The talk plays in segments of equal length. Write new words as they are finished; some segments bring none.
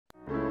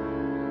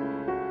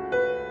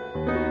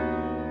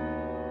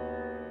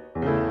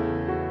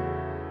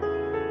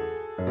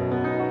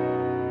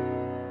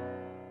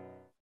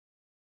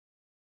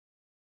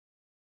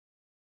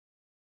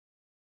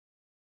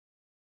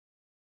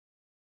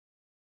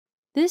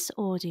This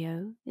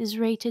audio is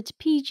rated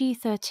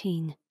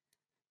PG13.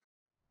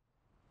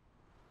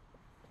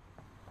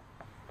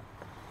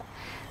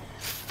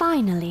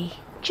 Finally,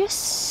 just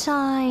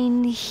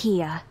sign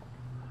here.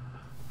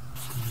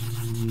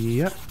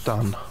 Yep,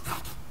 done.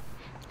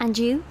 And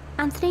you,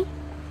 Anthony?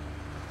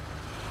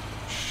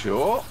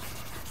 Sure.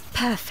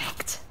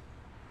 Perfect.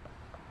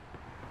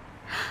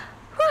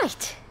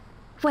 Right.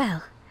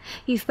 Well,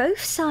 you've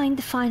both signed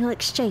the final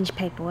exchange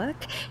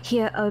paperwork.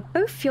 Here are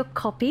both your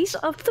copies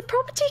of the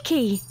property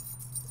key.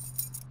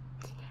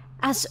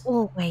 As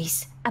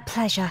always, a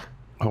pleasure.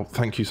 Oh,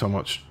 thank you so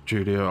much,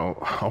 Julia.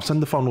 I'll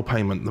send the final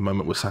payment the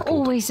moment we're settled.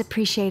 Always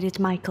appreciated,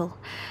 Micheal.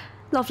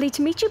 Lovely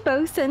to meet you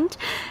both and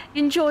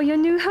enjoy your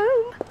new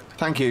home.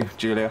 Thank you,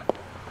 Julia.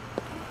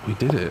 We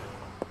did it.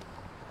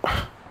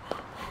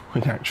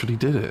 We actually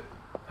did it.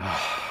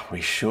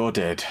 We sure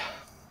did.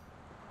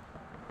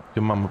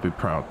 Your mum would be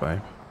proud,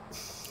 babe.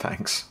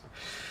 Thanks.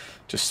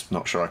 Just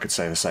not sure I could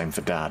say the same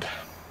for Dad.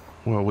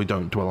 Well, we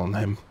don't dwell on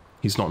him.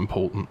 He's not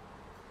important.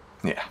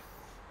 Yeah.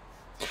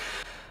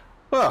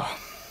 Well,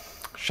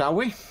 shall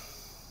we?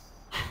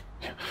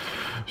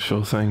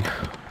 Sure thing.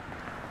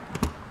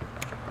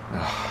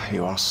 Oh,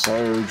 you are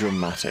so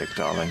dramatic,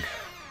 darling.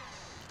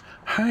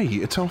 Hey,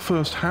 it's our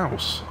first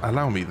house.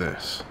 Allow me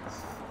this.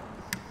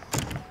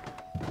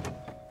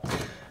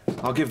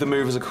 I'll give the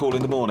movers a call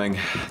in the morning.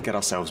 Get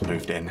ourselves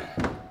moved in.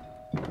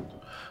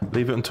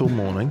 Leave it until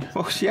morning?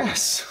 Oh,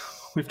 yes.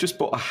 We've just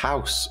bought a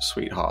house,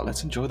 sweetheart.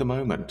 Let's enjoy the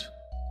moment.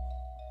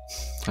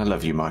 I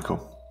love you,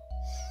 Micheal.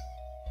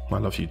 I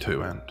love you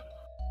too, and...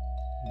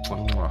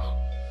 Mwah.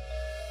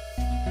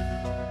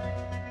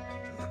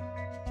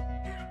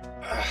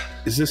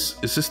 Is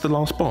this the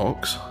last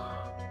box?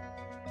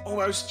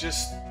 Almost,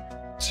 just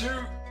 2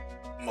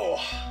 more.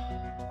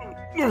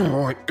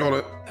 Alright, got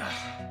it.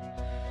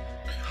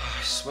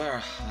 I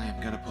swear I am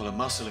going to pull a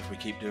muscle if we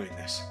keep doing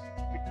this.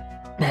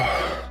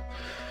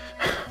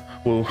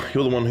 Well,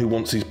 you're the one who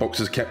wants these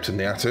boxes kept in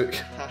the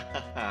attic.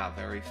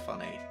 Very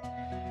funny.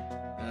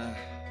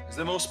 Is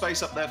there more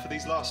space up there for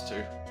these last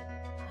 2?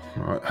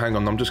 Right, hang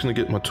on, I'm just going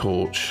to get my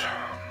torch.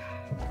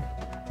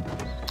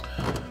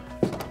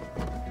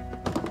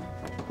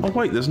 Oh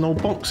wait, there's an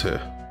old box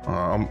here.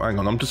 Hang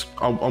on,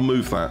 I'll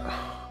move that.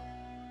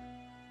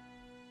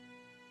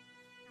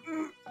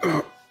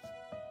 Oh,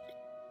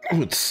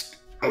 it's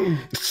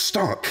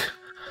stuck.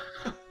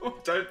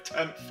 Don't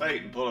tempt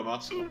fate and pull a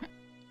muscle.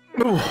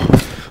 Oh.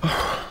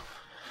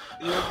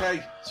 Are you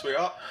okay,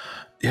 sweetheart?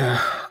 Yeah,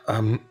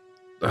 I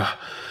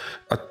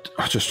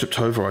just tripped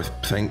over, I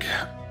think.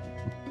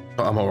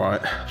 But I'm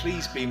alright.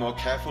 Please be more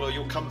careful or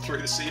you'll come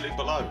through the ceiling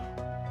below.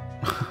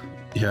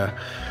 Yeah.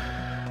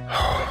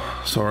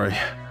 Sorry.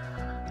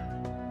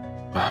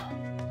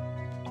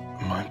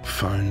 My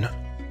phone.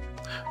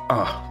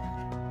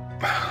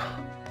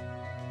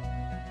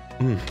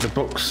 The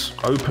box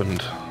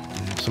opened.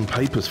 Some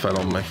papers fell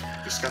on me.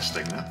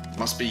 Disgusting, that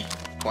must be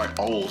quite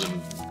old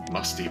and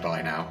musty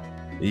by now.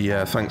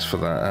 Yeah, thanks for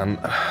that, and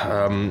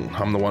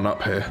I'm the one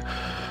up here.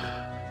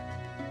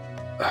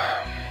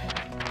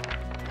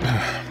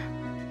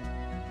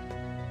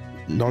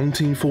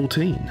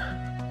 1914.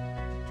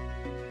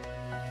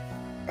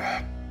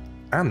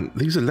 And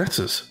these are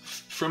letters.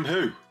 From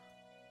who?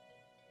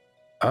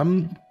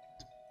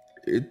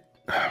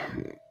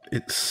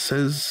 It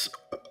says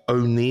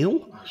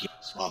O'Neill? Oh,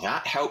 yes. Well,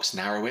 that helps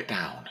narrow it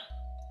down.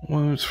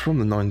 Well, it's from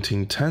the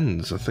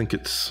 1910s. I think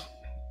it's,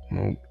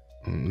 well,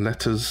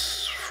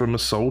 letters from a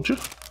soldier?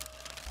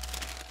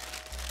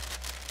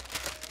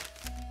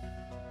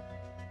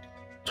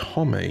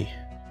 Tommy.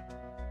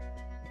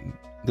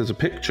 There's a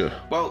picture.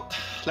 Well,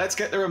 let's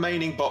get the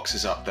remaining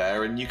boxes up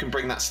there and you can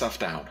bring that stuff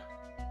down.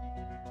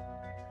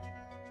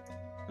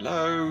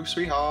 Hello,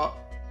 sweetheart.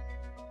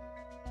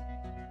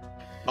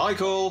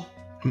 Micheal!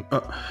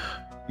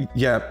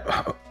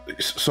 Yeah,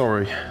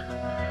 sorry.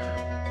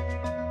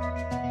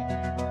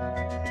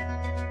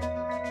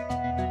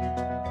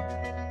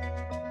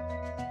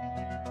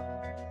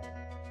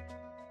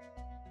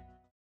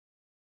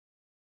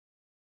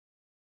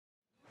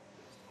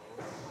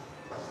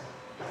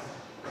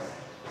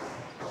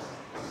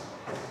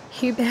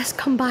 You best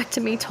come back to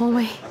me,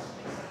 Tommy.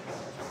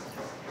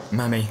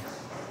 Mammy,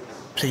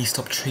 please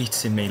stop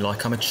treating me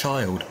like I'm a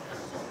child.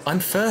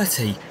 I'm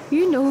 30.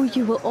 You know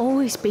you will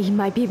always be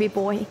my baby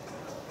boy.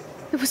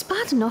 It was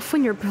bad enough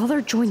when your brother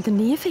joined the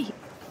Navy.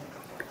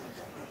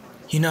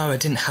 You know I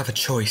didn't have a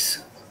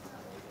choice.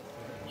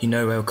 You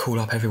know I'll call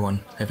up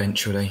everyone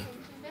eventually.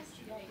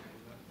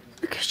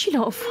 Could you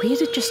not have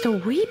waited just a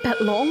wee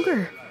bit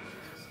longer?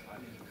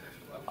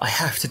 I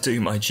have to do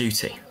my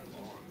duty.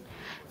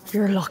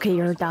 You're lucky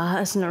your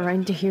dad isn't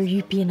around to hear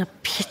you being a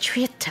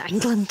patriot to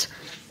England.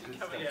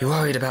 You're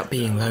worried about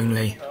being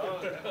lonely.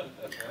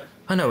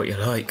 I know what you're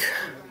like.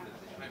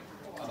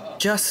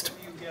 Just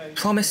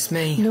promise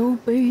me... No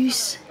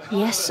booze.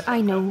 Yes,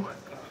 I know.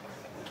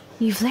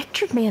 You've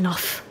lectured me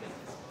enough.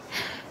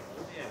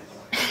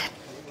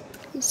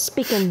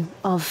 Speaking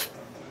of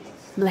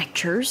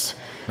lectures...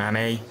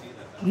 Mammy.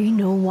 You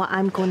know what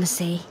I'm going to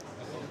say.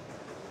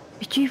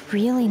 But you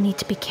really need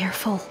to be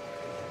careful.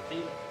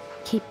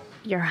 Keep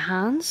your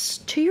hands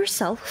to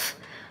yourself.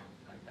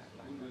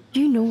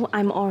 You know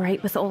I'm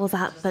alright with all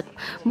that, but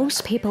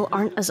most people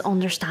aren't as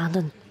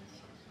understanding.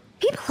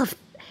 People have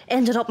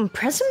ended up in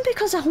prison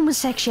because of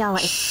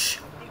homosexuality.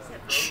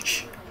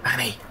 Shh,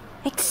 Annie.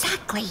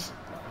 Exactly.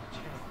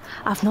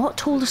 I've not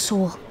told a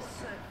soul.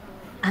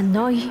 And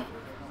now you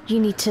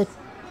need to,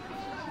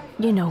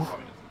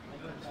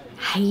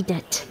 hide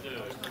it.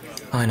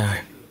 I know.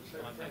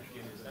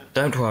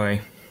 Don't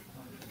worry.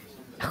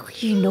 Oh,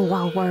 you know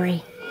I'll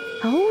worry.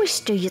 I always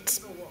do.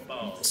 It's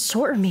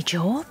sort of my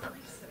job.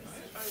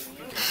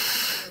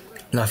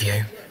 Love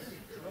you.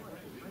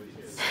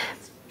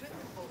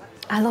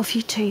 I love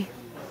you too.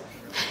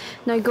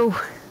 Now go.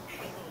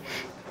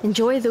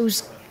 Enjoy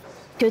those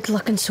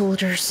good-looking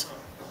soldiers.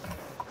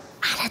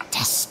 At a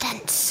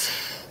distance.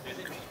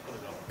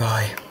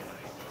 Bye.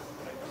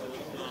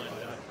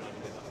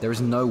 There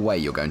is no way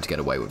you're going to get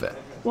away with it.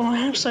 Well, I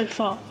have so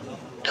far.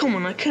 Come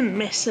on, I couldn't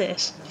miss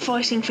this.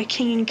 Fighting for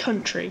king and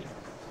country.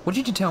 What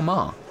did you tell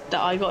Ma?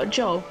 That I got a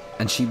job.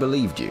 And she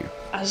believed you?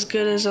 As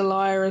good as a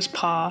liar as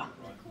Pa.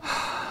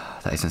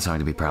 That isn't something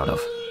to be proud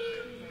of.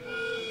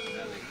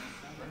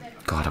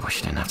 God, I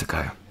wish I didn't have to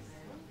go.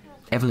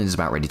 Evelyn is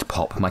about ready to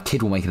pop. My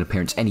kid will make an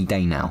appearance any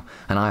day now,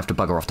 and I have to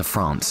bugger off to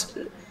France.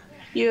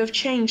 You have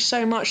changed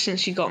so much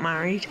since you got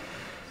married.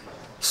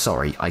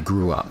 Sorry, I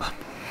grew up.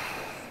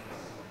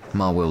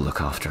 Ma will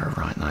look after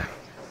her right now.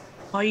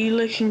 Are you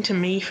looking to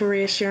me for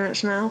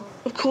reassurance now?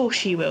 Of course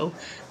she will.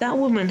 That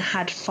woman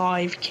had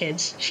 5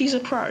 kids. She's a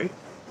pro.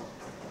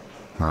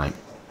 Right.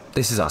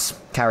 This is us.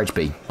 Carriage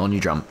B, on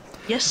you jump.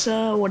 Yes,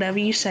 sir. Whatever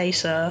you say,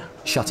 sir.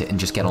 Shut it and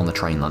just get on the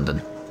train,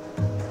 London.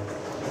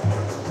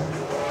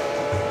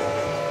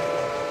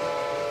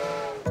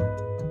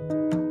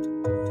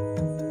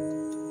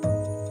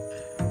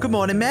 Good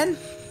morning, men.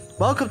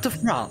 Welcome to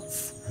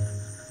France.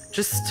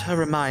 Just a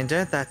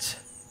reminder that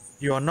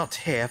you are not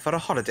here for a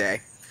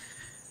holiday.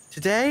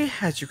 Today,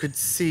 as you could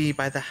see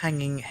by the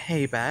hanging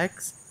hay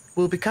bags,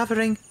 we'll be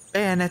covering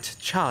bayonet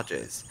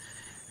charges.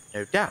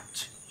 No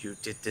doubt you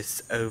did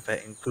this over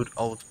in good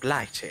old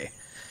Blighty.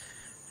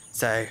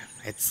 So,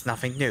 it's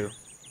nothing new.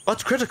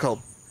 But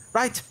critical.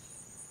 Right,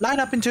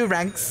 line up into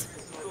ranks.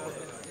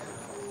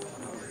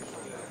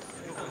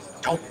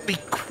 Don't be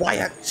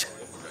quiet.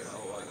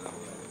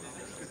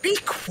 Be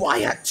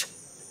quiet!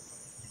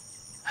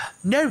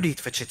 No need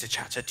for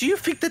chitter-chatter. Do you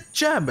think the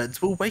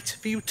Germans will wait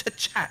for you to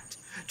chat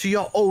to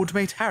your old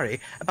mate Harry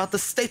about the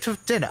state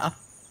of dinner?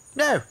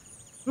 No.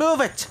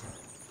 Move it!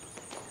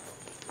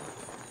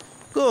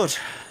 Good.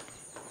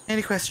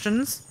 Any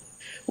questions?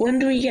 When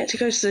do we get to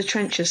go to the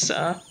trenches,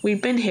 sir?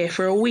 We've been here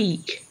for a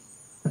week.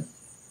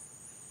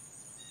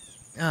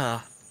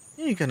 Ah,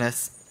 your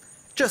goodness.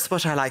 Just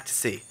what I like to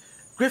see.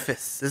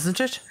 Griffiths,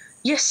 isn't it?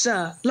 Yes,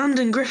 sir.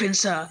 London Griffin,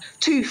 sir.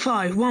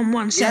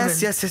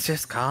 25117.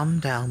 Yes. Calm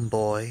down,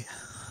 boy.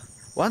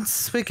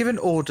 Once we're given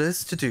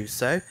orders to do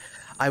so,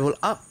 I will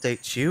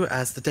update you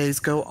as the days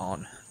go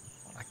on.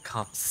 I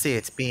can't see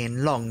it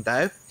being long,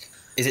 though.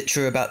 Is it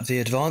true about the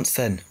advance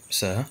then,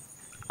 sir?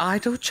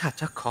 Idle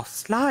chatter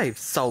costs lives,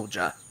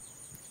 soldier.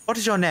 What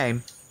is your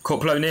name?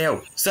 Corporal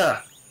O'Neill,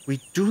 sir. We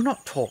do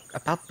not talk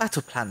about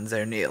battle plans,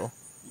 O'Neill.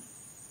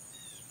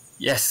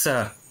 Yes,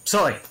 sir.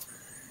 Sorry.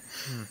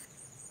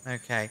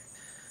 Okay.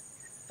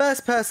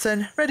 First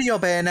person, ready your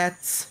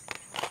bayonets.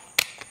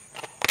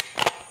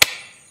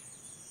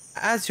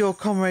 As your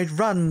comrade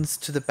runs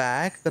to the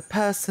bag, the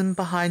person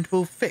behind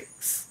will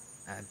fix,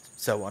 and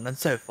so on and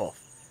so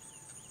forth.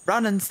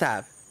 Run and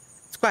stab.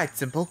 It's quite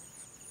simple.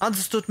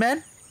 Understood,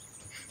 men?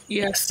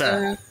 Yes,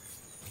 sir.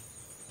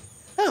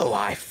 Oh,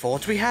 I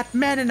thought we had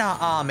men in our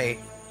army.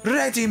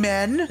 Ready,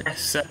 men?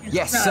 Yes, sir.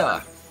 Yes,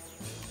 sir.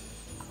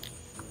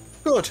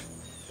 Good.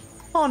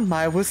 On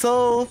my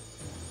whistle.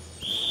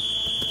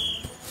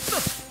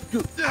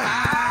 You're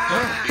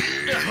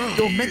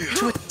meant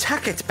to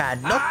attack it,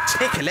 man, not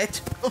tickle it.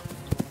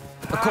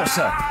 Of course,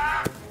 sir.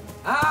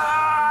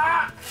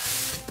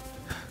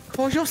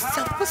 Call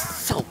yourself a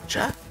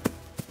soldier?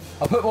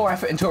 I'll put more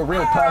effort into a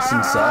real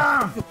person,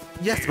 sir.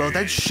 Yes, well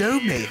then show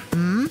me.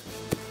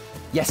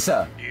 Yes,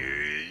 sir.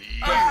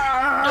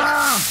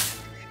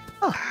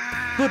 Oh,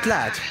 good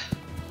lad.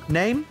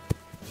 Name?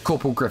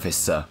 Corporal Griffiths,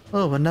 sir.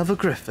 Oh, another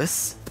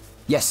Griffiths.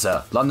 Yes,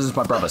 sir. London's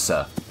my brother,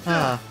 sir.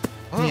 Ah,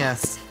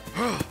 yes.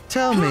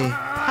 Tell me,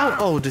 how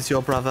old is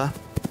your brother?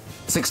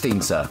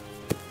 16, sir.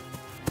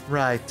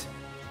 Right.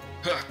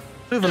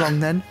 Move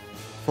along then,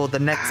 for the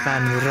next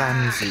man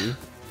rams you.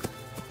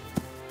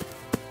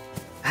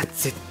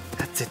 That's it,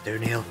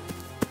 O'Neill.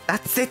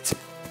 That's it.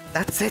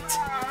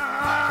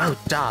 Well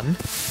done.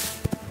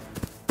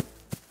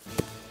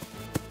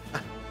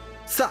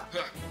 Sir.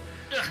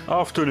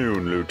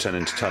 Afternoon,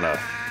 Lieutenant Tanner.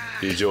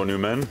 These your new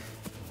men?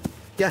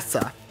 Yes,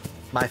 sir.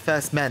 My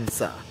first men,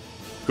 sir.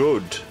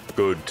 Good.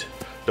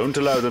 Don't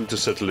allow them to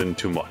settle in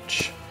too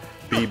much.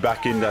 Be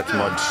back in that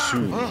mud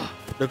soon.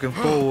 Looking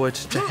forward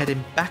to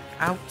heading back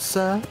out,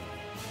 sir.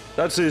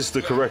 That is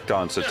the correct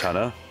answer,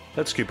 Tanner.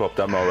 Let's keep up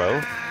that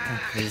morale.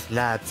 These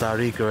lads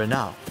are eager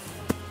enough.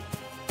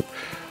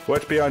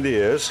 Wet behind the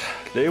ears.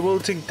 They will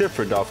think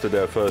different after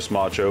their first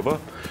march over,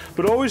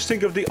 but always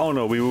think of the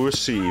honor we will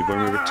receive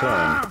when we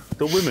return.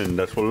 The women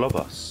that will love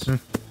us.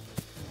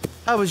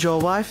 How was your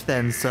wife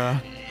then,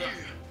 sir?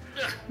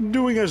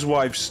 Doing as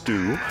wives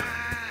do.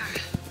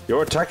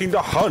 You're attacking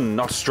the Hun,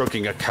 not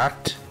stroking a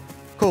cat.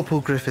 Corporal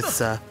Griffiths,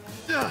 sir.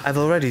 I've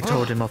already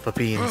told him off for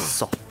being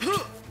soft.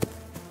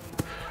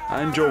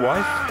 And your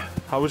wife?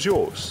 How was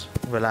yours?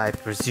 Well, I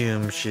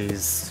presume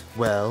she's,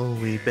 well,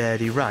 we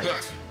barely right.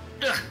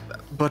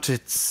 But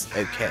it's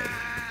okay.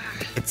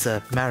 It's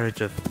a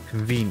marriage of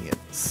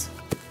convenience.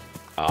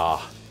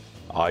 Ah,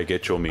 I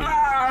get your meaning.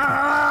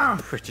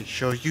 Pretty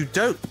sure you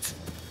don't.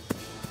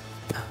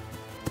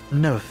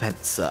 No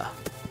offense, sir.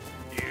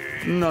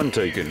 None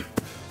taken.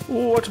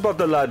 What about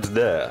the lad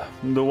there?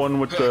 The one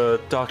with the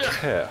dark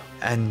hair?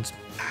 And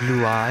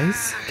blue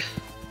eyes?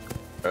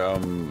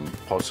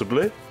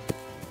 Possibly.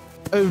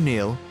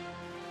 O'Neill.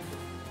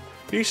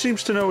 He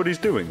seems to know what he's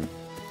doing.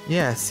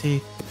 Yes,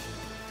 he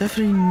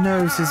definitely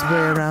knows his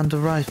way around a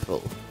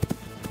rifle.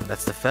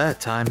 That's the third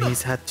time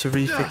he's had to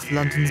refix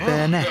London's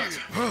bayonet.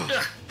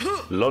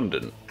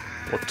 London?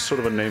 What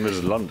sort of a name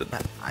is London?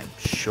 I'm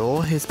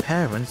sure his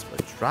parents were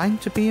trying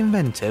to be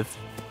inventive.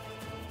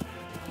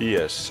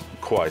 Yes,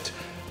 quite.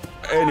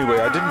 Anyway,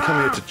 I didn't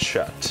come here to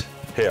chat.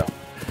 Here,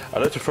 a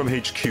letter from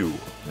HQ.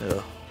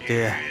 Oh,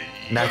 dear.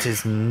 That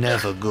is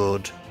never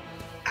good.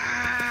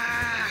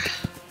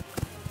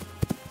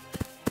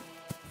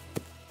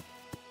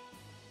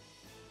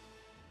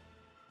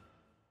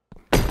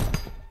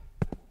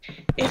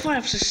 If I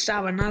have to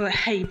stab another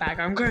hay bag,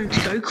 I'm going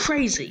to go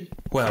crazy.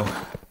 Well,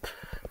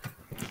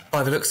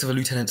 by the looks of the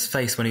lieutenant's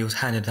face when he was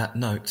handed that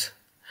note,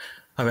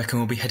 I reckon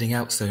we'll be heading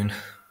out soon.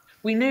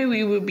 We knew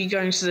we would be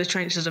going to the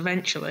trenches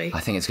eventually. I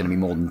think it's going to be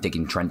more than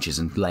digging trenches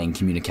and laying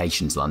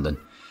communications, London.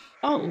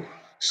 Oh,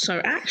 so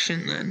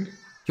action then?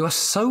 You are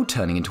so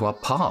turning into our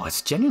pa.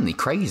 It's genuinely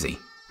crazy.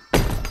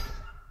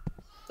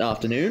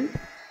 Afternoon?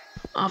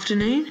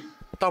 Afternoon?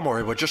 Don't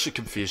worry, we're just as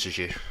confused as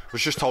you.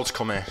 Was just told to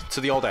come here,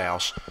 to the old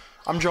house.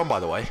 I'm John, by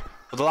the way,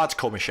 but the lads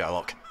call me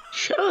Sherlock.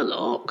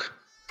 Sherlock?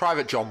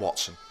 Private John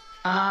Watson.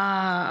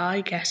 Ah,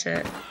 I get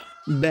it.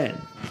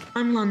 Ben.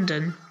 I'm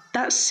London.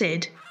 That's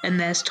Sid, and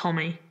there's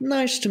Tommy.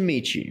 Nice to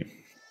meet you.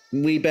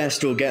 We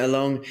best all get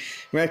along.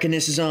 Reckon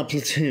this is our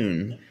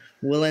platoon.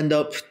 We'll end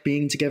up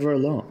being together a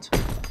lot.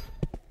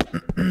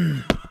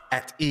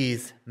 At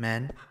ease,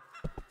 men.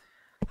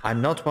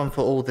 I'm not one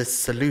for all this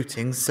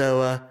saluting,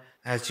 so,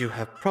 as you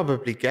have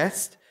probably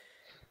guessed,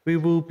 we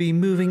will be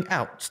moving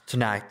out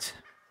tonight.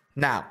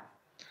 Now,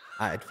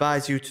 I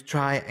advise you to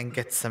try and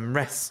get some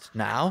rest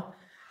now.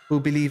 We'll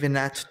be leaving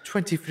at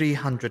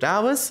 2300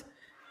 hours.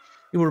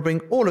 You will bring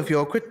all of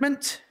your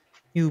equipment.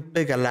 You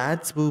bigger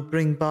lads will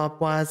bring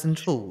barbed wires and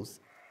tools.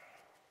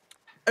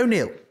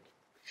 O'Neill,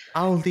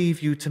 I'll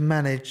leave you to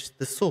manage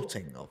the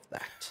sorting of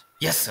that.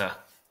 Yes, sir.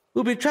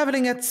 We'll be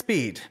travelling at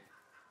speed,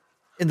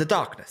 in the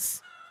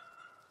darkness.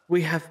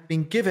 We have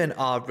been given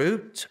our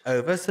route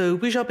over, so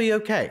we shall be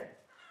okay.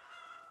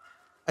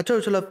 A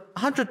total of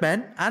 100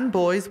 men and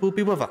boys will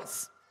be with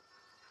us.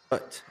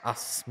 But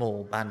us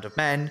small band of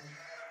men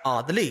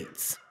are the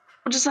leads.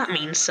 What does that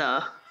mean,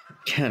 sir?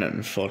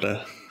 Cannon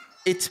fodder.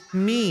 It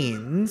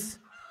means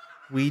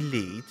we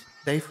lead,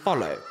 they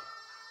follow.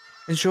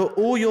 Ensure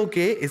all your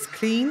gear is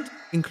cleaned,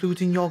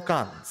 including your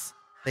guns.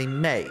 They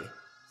may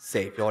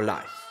save your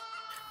life.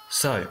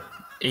 So,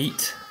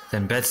 eat,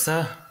 then bed,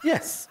 sir?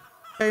 Yes,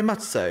 very much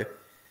so.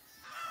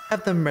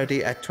 Have them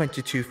ready at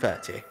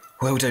 22:30.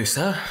 Will do,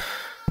 sir.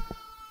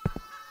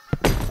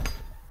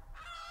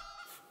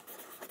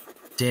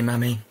 Dear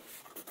Mammy,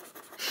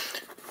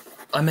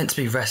 I meant to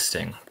be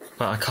resting,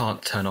 but I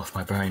can't turn off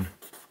my brain.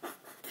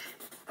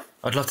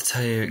 I'd love to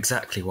tell you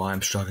exactly why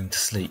I'm struggling to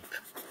sleep,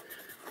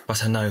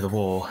 but I know the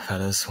war,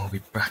 fellas, will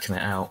be bracking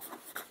it out.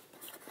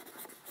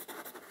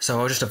 So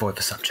I'll just avoid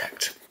the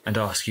subject and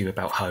ask you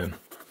about home.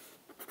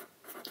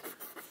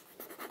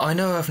 I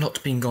know I've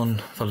not been gone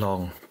for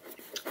long,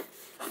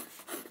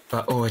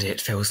 but already it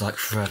feels like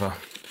forever.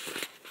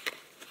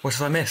 What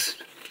have I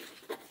missed?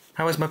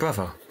 How is my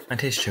brother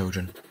and his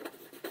children?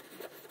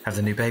 Have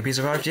the new babies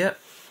arrived yet?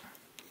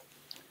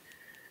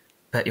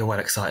 Bet you're well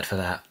excited for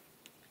that.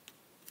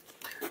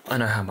 I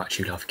know how much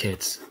you love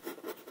kids.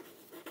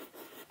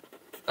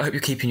 I hope you're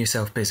keeping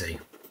yourself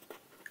busy.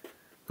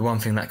 The one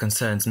thing that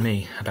concerns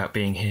me about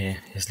being here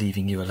is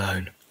leaving you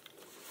alone.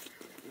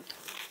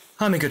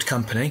 I'm in good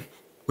company.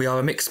 We are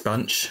a mixed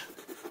bunch,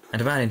 and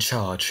a man in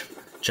charge,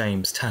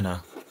 James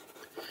Tanner,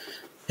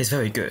 is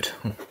very good.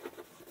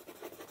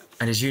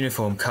 And his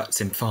uniform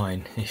cuts him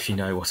fine, if you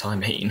know what I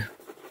mean.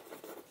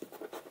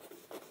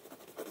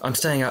 I'm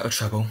staying out of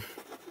trouble,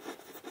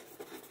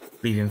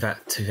 leaving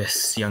that to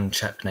this young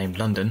chap named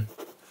London.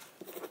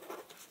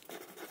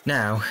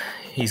 Now,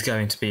 he's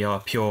going to be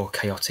our pure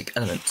chaotic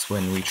element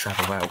when we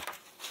travel out.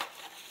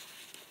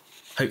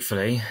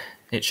 Hopefully,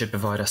 it should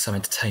provide us some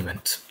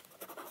entertainment.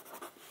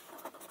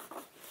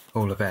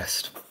 All the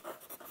best.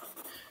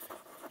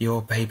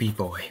 Your baby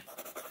boy,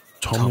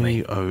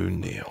 Tommy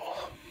O'Neill.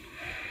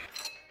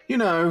 You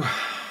know,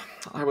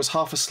 I was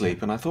half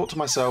asleep and I thought to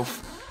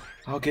myself,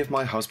 I'll give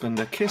my husband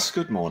a kiss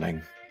good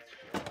morning.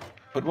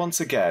 But once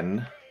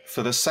again,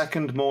 for the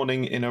second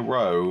morning in a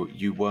row,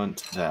 you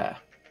weren't there.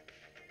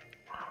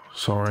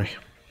 Sorry.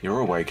 You're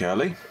awake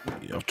early.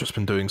 I've just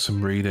been doing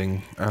some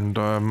reading, and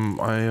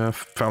I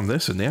found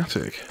this in the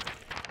attic.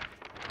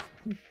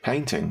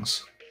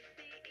 Paintings?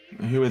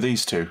 Who are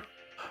these two?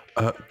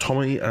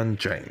 Tommy and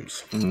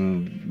James.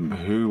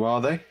 Who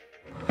are they?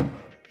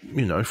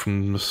 You know,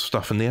 from the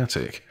stuff in the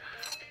attic.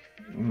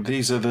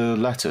 These are the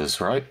letters,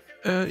 right?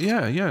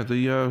 Yeah,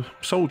 the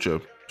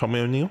soldier, Tommy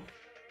O'Neill.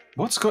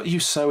 What's got you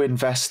so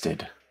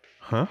invested?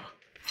 Huh?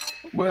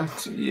 Well,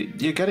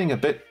 you're getting a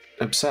bit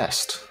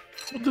obsessed.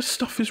 Well, this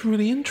stuff is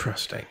really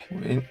interesting.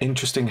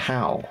 Interesting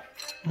how?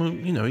 Well,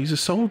 you know, he's a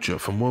soldier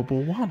from World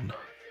War One.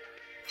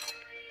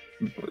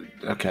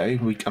 Okay,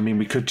 we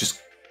could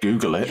just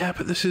Google it. Yeah,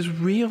 but this is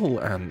real,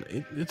 Anne.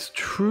 It's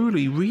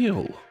truly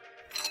real.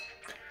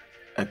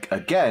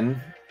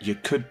 Again, you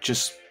could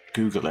just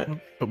Google it.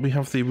 But we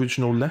have the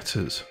original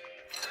letters.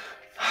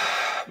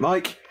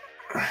 Mike,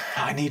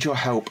 I need your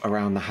help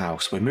around the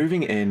house. We're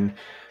moving in,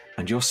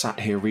 and you're sat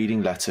here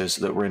reading letters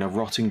that were in a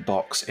rotting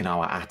box in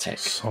our attic.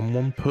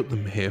 Someone put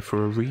them here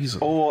for a reason.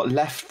 Or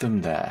left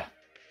them there.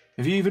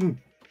 Have you even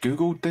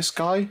Googled this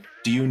guy?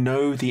 Do you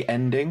know the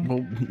ending?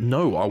 Well,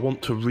 no, I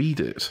want to read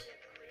it.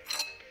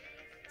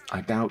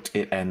 I doubt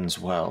it ends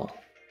well.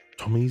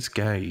 Tommy's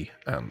gay,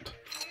 and...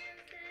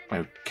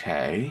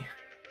 Okay.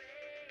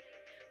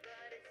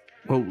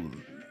 Well,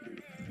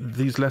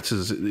 these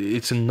letters,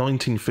 it's in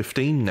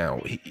 1915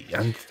 now,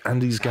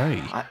 and he's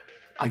gay.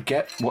 I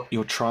get what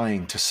you're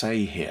trying to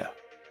say here.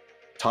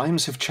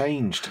 Times have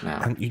changed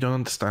now. And you don't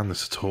understand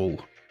this at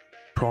all.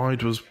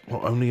 Pride was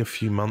only a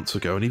few months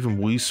ago, and even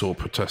we saw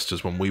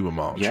protesters when we were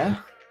marching. Yeah?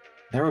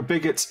 There are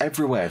bigots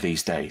everywhere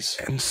these days.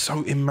 And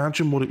so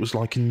imagine what it was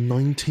like in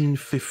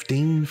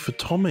 1915 for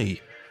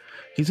Tommy.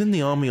 He's in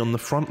the army on the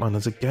front line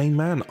as a gay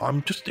man.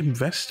 I'm just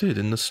invested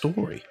in the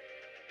story.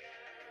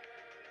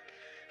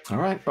 All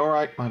right,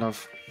 my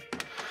love. Do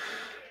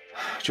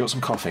you want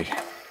some coffee?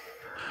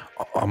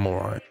 I'm all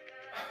right.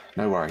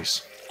 No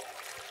worries.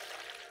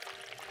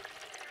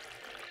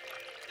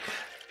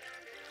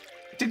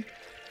 Do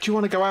you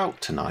want to go out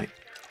tonight?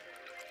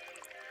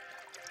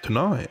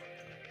 Tonight?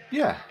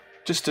 Yeah,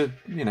 just to,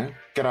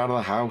 get out of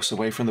the house,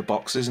 away from the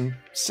boxes, and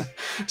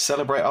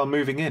celebrate our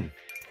moving in.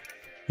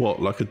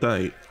 What, like a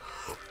date?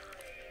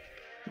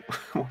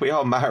 We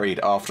are married,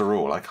 after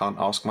all. I can't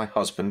ask my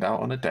husband out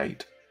on a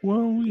date.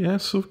 Well,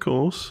 yes, of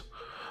course.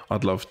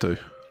 I'd love to.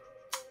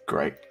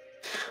 Great.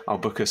 I'll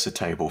book us a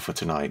table for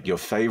tonight. Your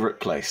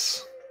favourite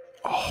place.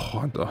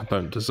 Oh, I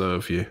don't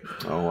deserve you.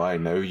 Oh, I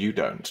know you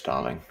don't,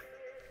 darling.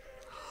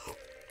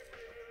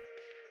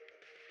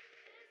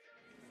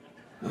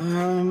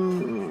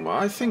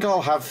 I think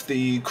I'll have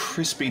the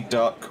crispy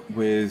duck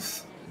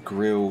with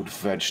grilled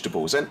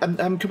vegetables. And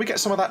can we get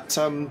some of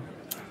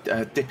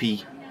that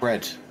dippy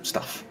bread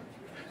stuff?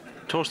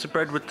 Toasted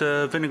bread with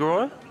the vinegar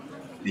oil?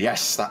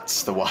 Yes,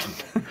 that's the one.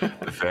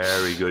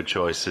 Very good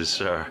choices,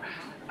 sir.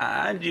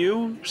 And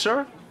you,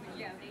 sir?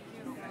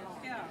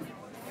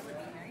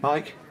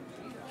 Mike?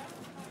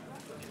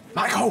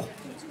 Michael!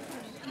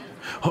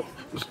 Oh,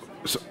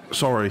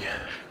 sorry.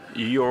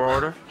 Your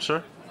order,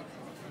 sir?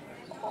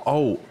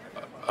 Oh,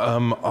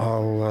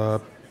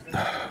 I'll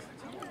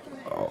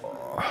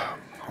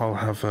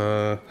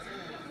have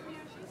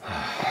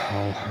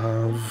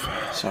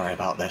Sorry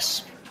about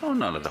this. Oh,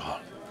 not at all.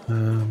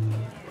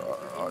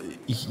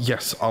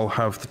 Yes, I'll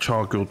have the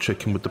char-grilled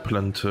chicken with the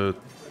polenta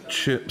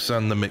chips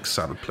and the mixed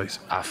salad, please.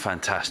 A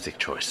fantastic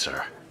choice,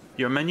 sir.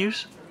 Your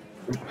menus?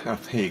 Oh,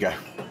 here you go.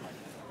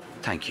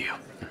 Thank you.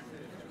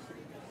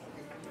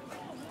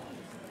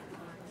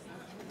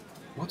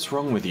 What's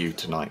wrong with you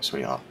tonight,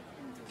 sweetheart?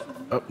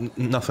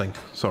 Nothing,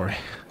 sorry.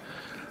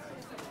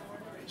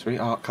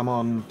 Sweetheart, come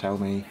on, tell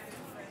me.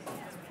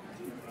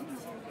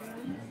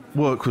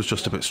 Work was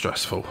just a bit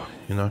stressful,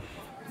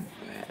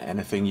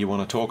 Anything you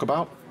want to talk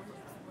about?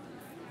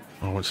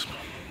 Oh, it's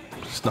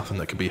nothing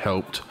that can be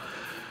helped.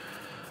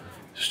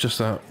 It's just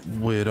that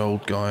weird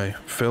old guy,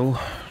 Phil.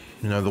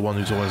 The one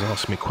who's always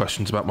asking me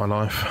questions about my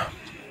life.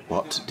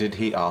 What did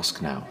he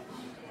ask now?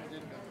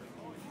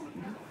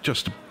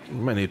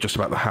 Mainly just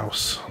about the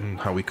house and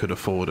how we could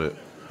afford it.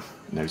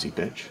 Nosy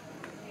bitch.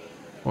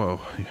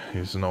 Well,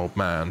 he's an old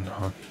man.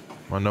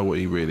 I know what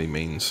he really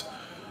means.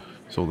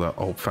 It's all that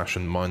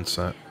old-fashioned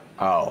mindset.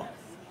 Oh,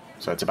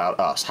 so it's about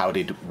us. How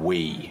did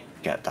we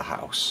get the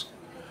house?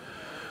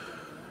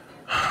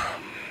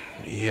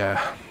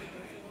 Yeah.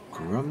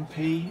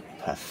 Grumpy,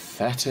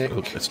 pathetic.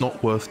 Look, it's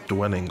not worth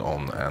dwelling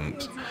on,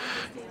 and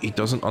he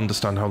doesn't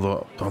understand how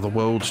the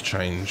world's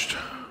changed.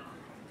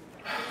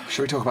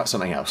 Should we talk about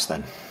something else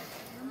then?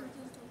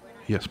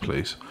 Yes,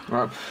 please.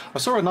 Right. I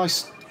saw a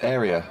nice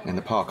area in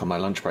the park on my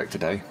lunch break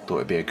today. Thought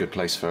it'd be a good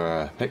place for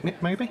a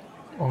picnic, maybe?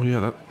 Oh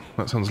yeah,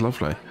 that sounds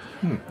lovely.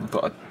 I've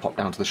got to pop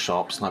down to the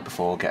shops the night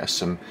before, get us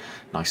some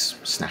nice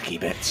snacky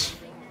bits.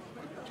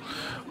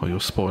 Oh, you're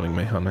spoiling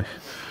me, honey.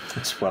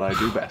 That's what I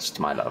do best,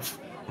 my love.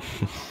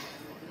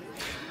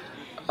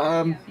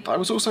 I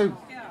was also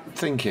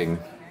thinking,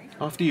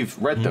 after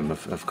you've read them,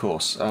 of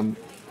course,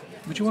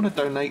 would you want to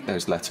donate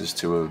those letters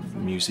to a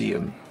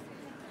museum?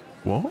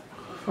 What?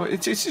 Well,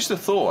 it's just a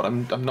thought.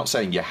 I'm not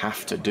saying you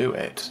have to do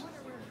it.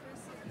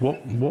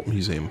 What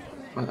museum?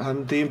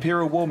 The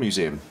Imperial War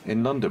Museum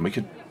in London. We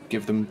could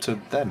give them to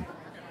them.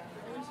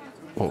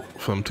 What,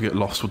 for them to get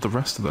lost with the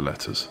rest of the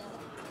letters?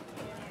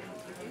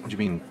 What do you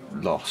mean,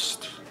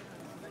 lost?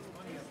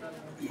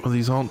 Well,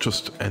 these aren't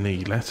just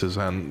any letters,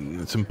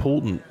 and it's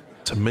important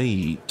to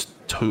me,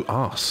 to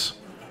us.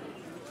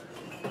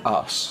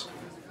 Us?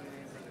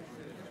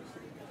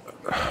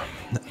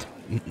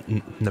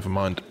 Never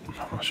mind.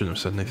 I shouldn't have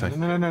said anything.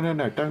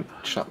 No. Don't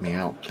shut me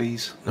out,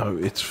 please. No,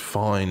 it's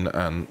fine,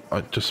 and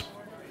I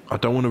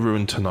don't want to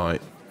ruin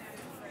tonight.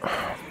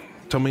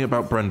 Tell me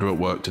about Brenda at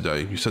work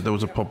today. You said there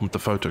was a problem with the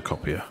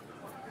photocopier.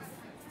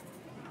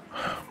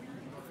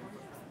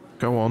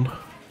 Go on.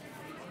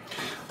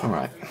 All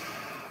right.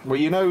 Well,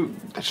 you know,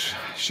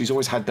 she's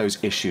always had those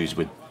issues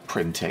with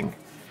printing.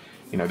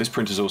 You know, this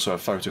printer's also a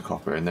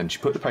photocopier, and then she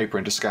put the paper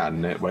into scan,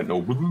 and it went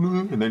all,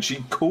 and then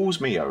she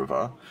calls me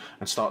over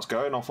and starts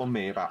going off on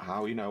me about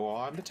how, you know,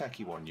 I'm the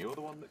techie one, you're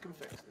the one that can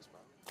fix this.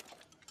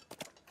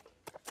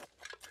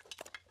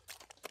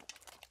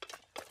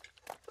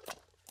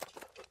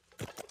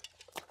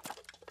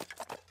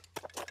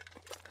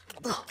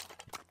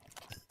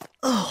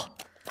 Oh,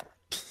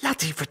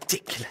 bloody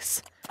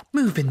ridiculous.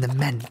 Move in the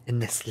men in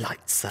this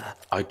light, sir.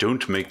 I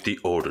don't make the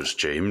orders,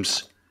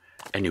 James.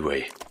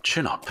 Anyway,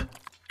 chin up.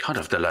 Can't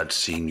have the lads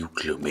seeing you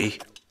gloomy.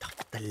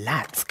 The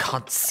lads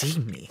can't see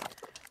me,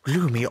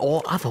 gloomy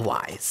or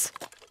otherwise.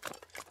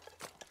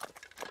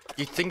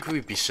 You'd think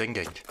we'd be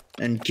singing.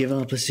 And give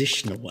our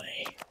position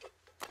away.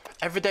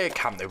 Every day at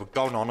camp they were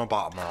going on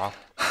about morale.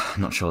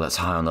 I'm not sure that's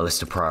high on the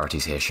list of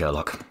priorities here,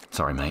 Sherlock.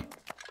 Sorry, mate.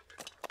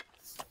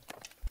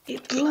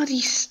 It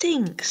bloody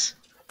stinks.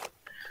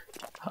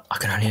 I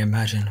can only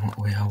imagine what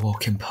we are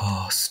walking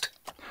past.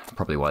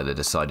 Probably why they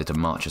decided to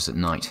march us at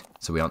night,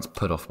 so we aren't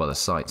put off by the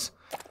sights.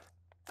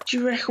 Do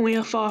you reckon we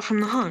are far from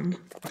the Hun?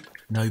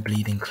 No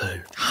bleeding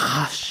clue.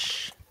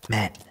 Hush,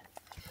 men.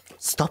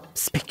 Stop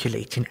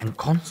speculating and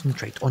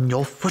concentrate on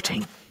your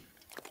footing.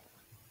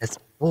 There's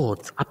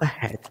boards up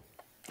ahead,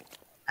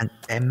 and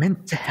they're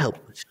meant to help.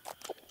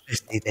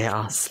 Mostly they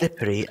are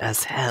slippery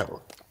as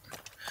hell.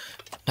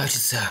 Noted,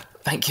 sir.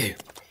 Thank you.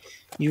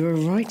 You're a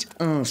right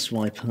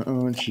arsewiper,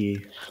 aren't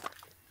you?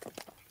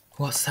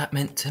 What's that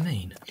meant to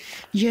mean?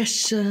 Yes,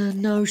 sir.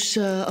 No,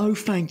 sir. Oh,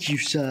 thank you,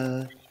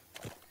 sir.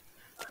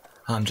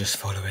 I'm just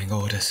following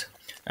orders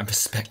and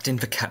respecting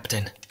the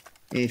captain.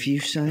 If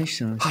you say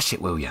so. Hush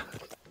it, will you?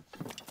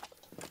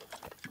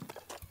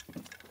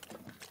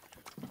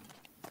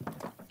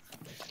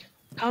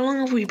 How long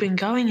have we been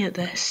going at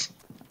this?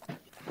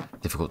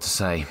 Difficult to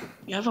say.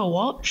 You have a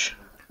watch?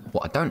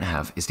 What I don't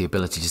have is the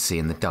ability to see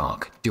in the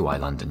dark. Do I,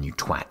 London, you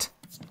twat?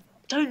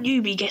 Don't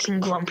you be getting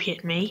grumpy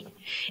at me.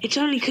 It's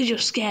only 'cause you're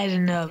scared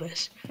and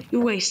nervous. You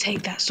always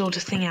take that sort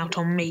of thing out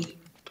on me.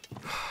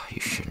 You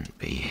shouldn't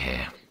be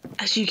here.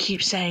 As you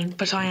keep saying,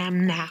 but I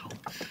am now.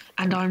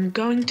 And I'm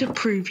going to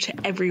prove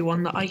to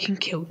everyone that I can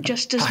kill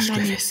just as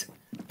many... Griffiths.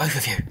 Both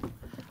of you.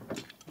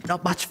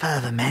 Not much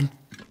further, men.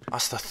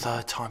 That's the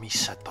third time he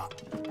said that.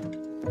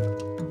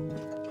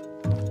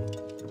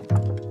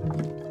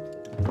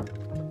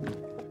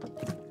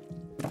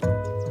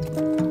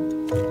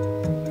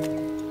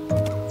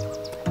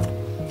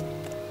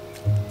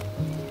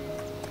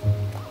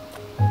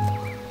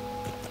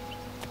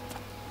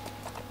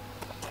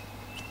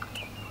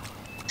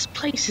 This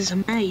place is a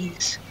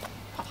maze.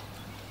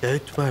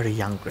 Don't worry,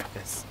 young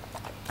Griffiths.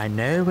 I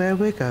know where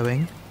we're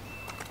going.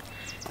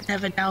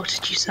 Never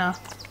doubted you, sir.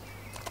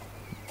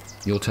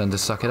 Your turn to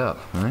suck it up,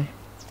 eh?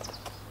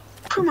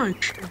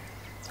 Promotion.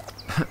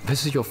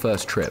 This is your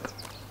first trip.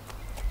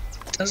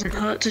 Doesn't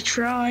hurt to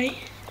try.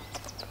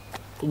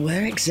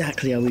 Where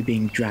exactly are we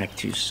being dragged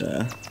to,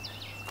 sir?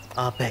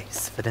 Our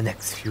base for the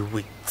next few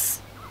weeks.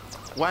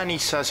 When he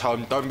says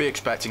home, don't be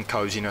expecting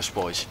coziness,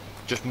 boys.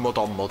 Just mud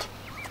on mud.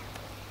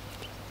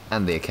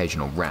 And the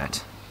occasional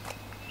rat.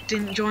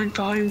 Didn't join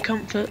for home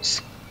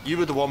comforts. You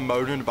were the one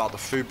moaning about the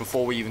food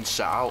before we even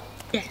set out.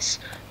 Yes,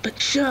 but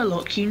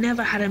Sherlock, you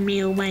never had a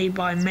meal made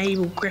by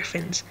Mabel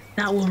Griffiths.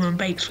 That woman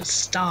bakes with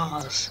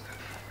stars.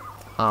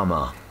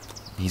 Armour.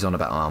 He's on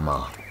about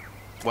armour.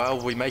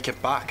 Well, we make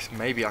it back.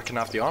 Maybe I can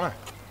have the honour.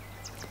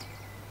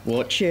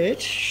 Watch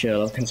it.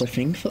 Sherlock has a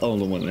thing for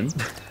older women.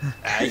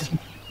 Hey.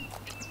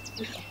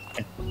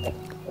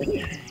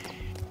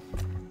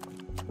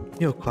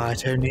 You're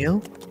quiet,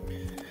 O'Neill.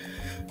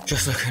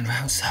 Just looking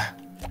round, sir.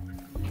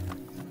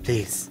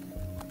 Please,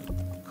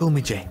 call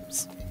me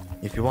James,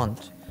 if you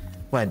want.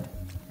 When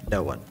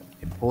no one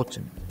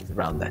important is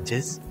around, that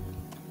is.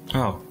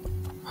 Oh.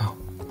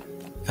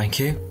 Thank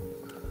you.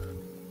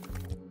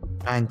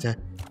 Trying to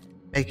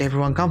make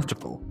everyone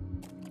comfortable.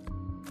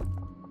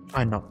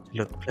 Try not to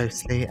look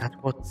closely at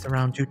what's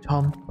around you,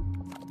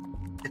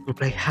 Tom. It will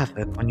play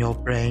havoc on your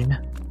brain.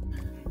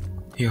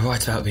 You're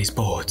right about these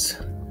boards.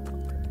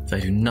 They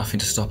do nothing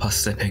to stop us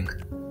slipping.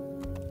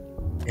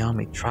 the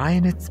army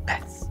trying its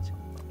best.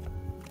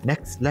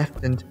 Next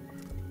left and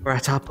we're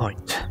at our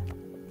point.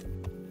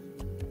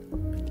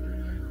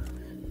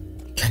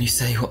 Can you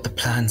say what the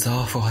plans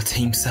are for our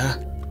team,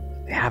 sir?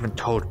 They haven't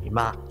told me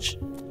much.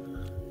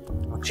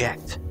 Not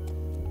yet.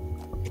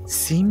 It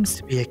seems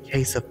to be a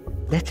case of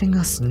letting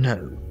us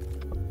know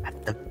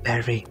at the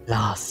very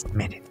last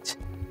minute.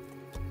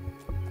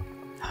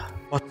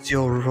 What's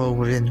your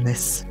role in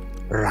this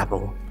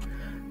rabble?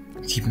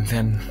 Keeping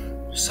them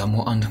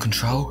somewhat under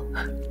control.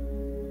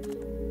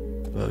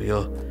 Well,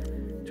 you're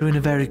doing a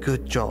very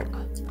good job.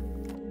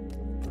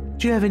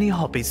 Do you have any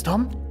hobbies,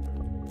 Tom?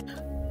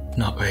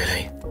 Not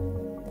really.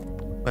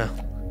 Well,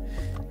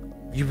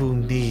 you will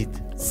need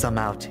some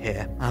out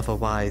here,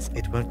 otherwise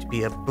it won't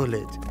be a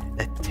bullet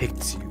that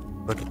takes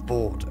you over the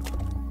border.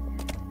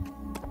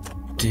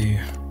 Do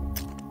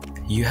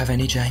you have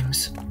any,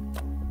 James?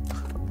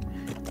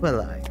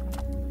 Well, I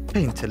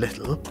paint a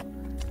little.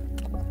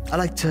 I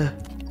like to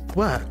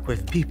work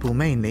with people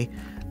mainly.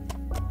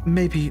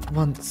 Maybe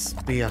once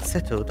we are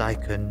settled, I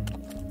can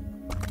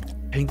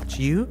paint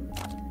you?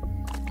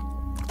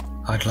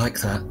 I'd like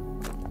that.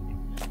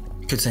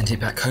 You could send it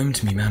back home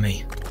to me,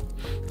 Mammy.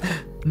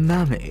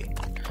 Mammy?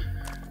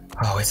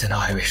 Oh, it's an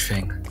Irish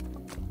thing.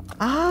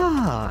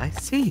 Ah, I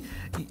see.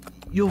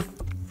 You're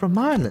from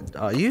Ireland,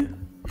 are you?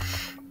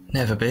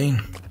 Never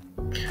been.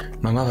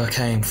 My mother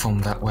came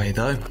from that way,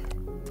 though.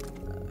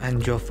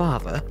 And your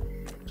father?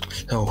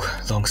 Oh,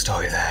 long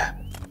story there.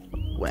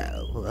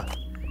 Well,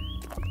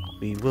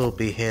 we will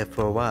be here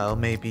for a while.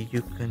 Maybe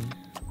you can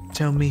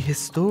tell me his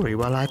story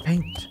while I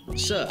paint.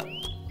 Sir,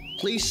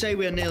 please say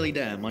we're nearly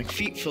there. My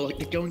feet feel like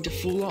they're going to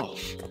fall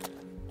off.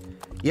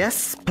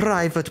 Yes,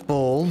 private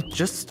ball,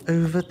 just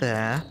over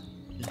there.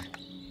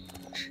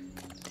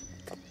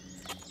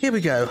 Here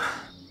we go.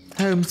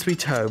 Home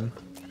sweet home.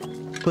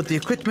 Put the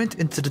equipment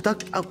into the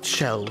dug-out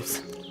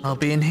shelves. I'll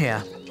be in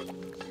here.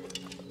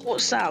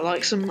 What's that,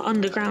 like some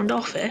underground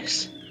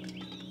office?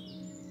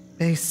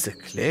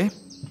 Basically.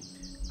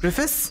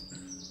 Griffiths?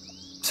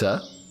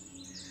 Sir?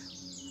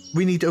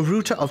 We need a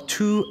router of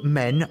 2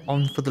 men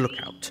on for the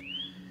lookout.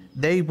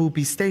 They will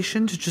be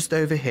stationed just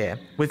over here,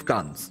 with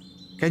guns.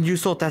 Can you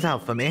sort that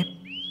out for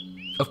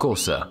me? Of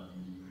course, sir.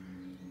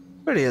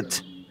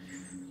 Brilliant.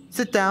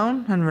 Sit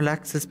down and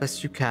relax as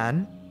best you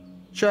can.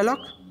 Sherlock,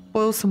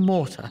 boil some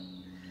water.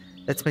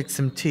 Let's make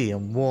some tea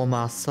and warm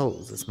our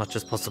souls as much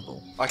as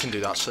possible. I can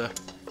do that, sir.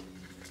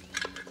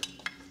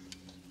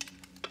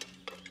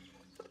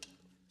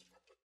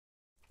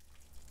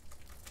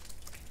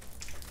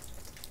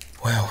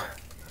 Well,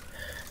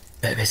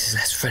 bet this is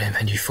less thrilling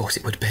than you thought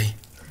it would be.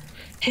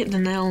 Hit the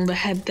nail on the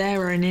head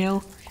there,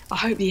 O'Neill. I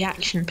hope the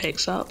action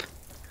picks up.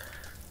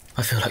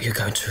 I feel like you're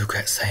going to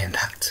regret saying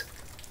that.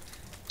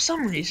 For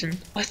some reason,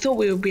 I thought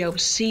we would be able to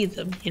see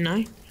them, you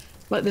know?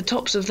 Like the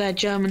tops of their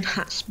German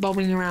hats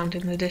bobbing around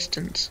in the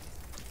distance.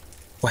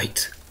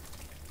 Wait,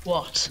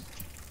 What?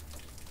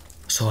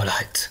 saw a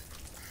light.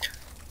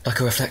 Like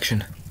a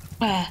reflection.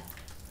 Where?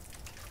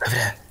 Over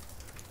there.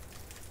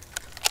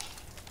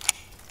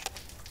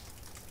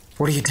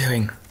 What are you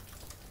doing?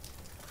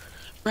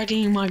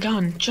 Readying my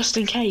gun, just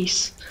in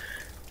case.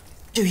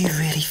 Do you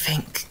really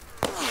think?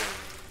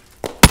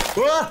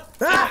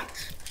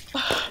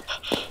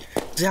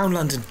 Down,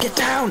 London, get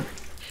down!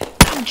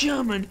 Damn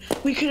German!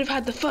 We could have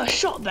had the first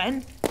shot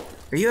then.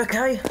 Are you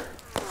okay?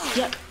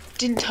 Yep,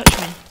 didn't touch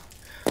me.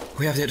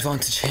 We have the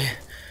advantage here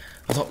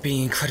of not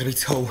being incredibly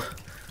tall.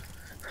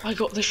 I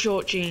got the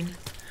short gene.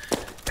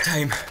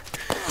 Dame,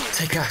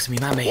 take after me,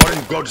 Mammy. What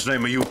in God's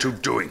name are you two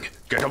doing?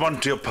 Get up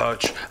onto your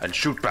perch and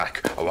shoot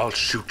back, or I'll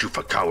shoot you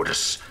for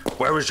cowardice.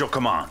 Where is your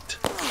command?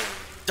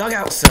 Dug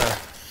out, sir.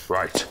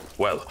 Right,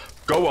 well,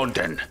 go on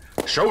then.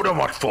 Show them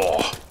what for.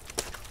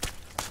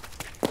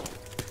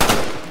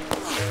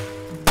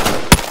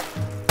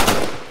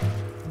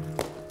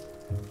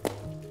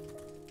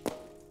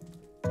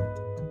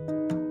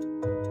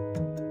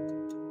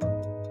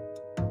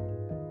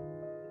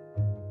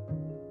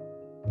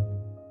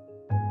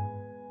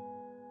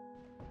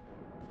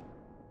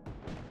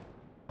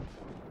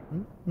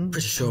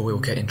 Pretty sure we'll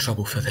get in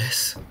trouble for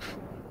this.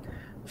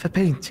 For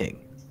painting?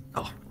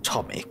 Oh,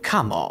 Tommy,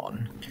 come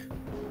on.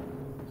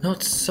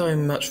 Not so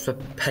much for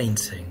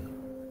painting.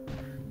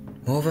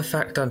 More the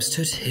fact I'm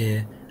stood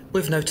here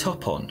with no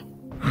top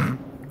on.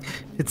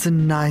 It's a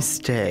nice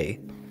day.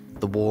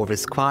 The war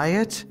is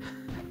quiet.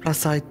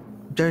 Plus, I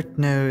don't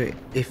know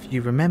if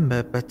you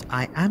remember, but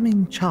I am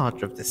in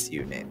charge of this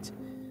unit.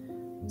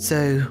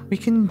 So we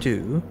can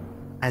do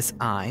as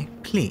I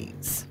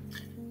please.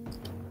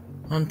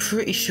 I'm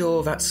pretty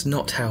sure that's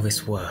not how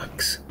this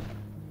works.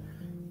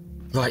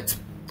 Right.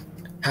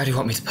 How do you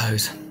want me to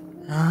pose?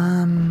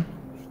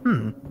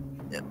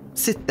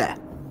 Sit there.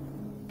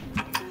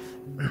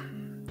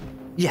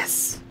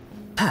 Yes,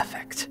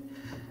 perfect.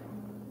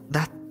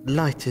 That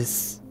light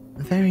is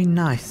very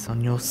nice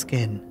on your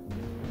skin.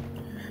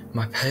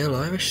 My pale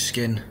Irish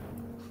skin.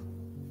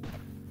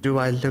 Do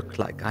I look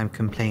like I'm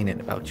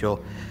complaining about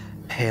your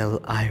pale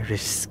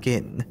Irish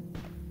skin?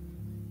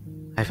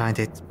 I find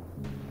it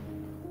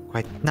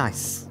quite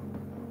nice.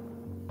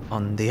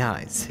 on the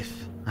eyes,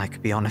 if I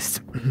could be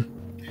honest.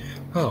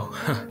 Oh,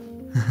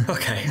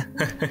 okay.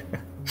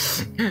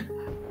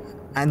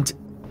 And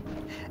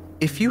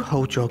if you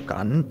hold your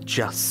gun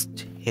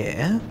just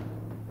here,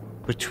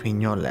 between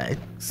your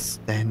legs,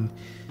 then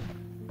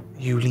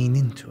you lean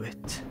into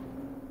it.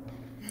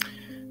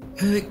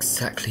 Who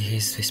exactly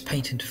is this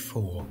painted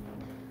for?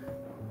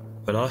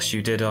 The last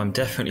you did, I'm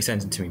definitely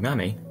sending to me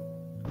mammy.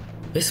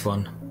 This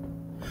one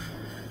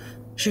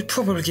should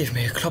probably give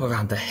me a club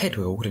around the head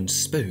with a wooden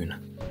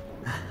spoon.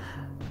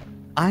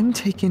 I'm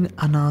taking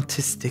an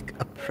artistic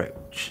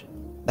approach.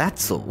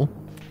 That's all.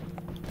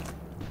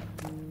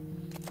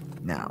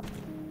 Now,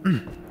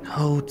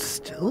 hold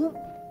still.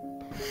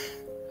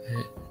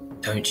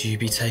 Don't you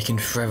be taking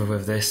forever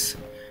with this.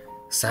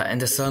 Sat in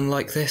the sun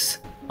like this,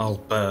 I'll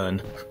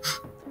burn.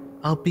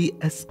 I'll be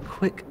as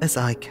quick as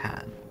I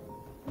can.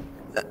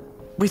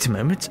 Wait a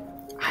moment.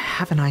 I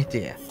have an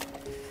idea.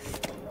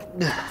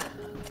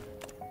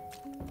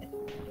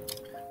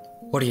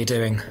 What are you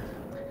doing?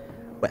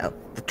 Well,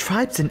 the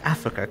tribes in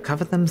Africa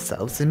cover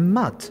themselves in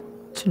mud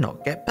to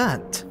not get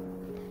burnt.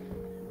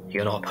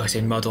 You're not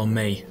putting mud on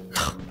me.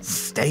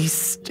 Stay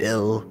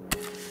still.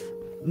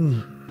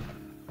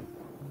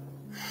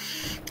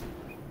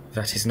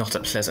 That is not a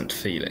pleasant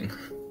feeling.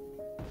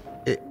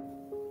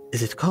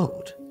 Is it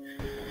cold?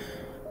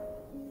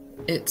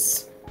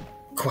 It's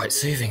quite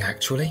soothing,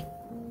 actually.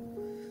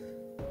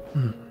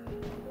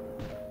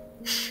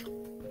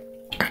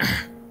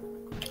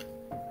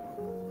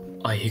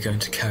 Are you going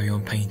to carry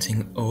on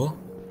painting, or?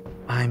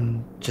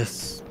 I'm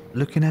just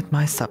looking at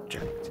my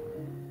subject.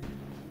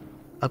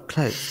 Up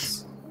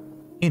close.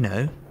 You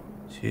know,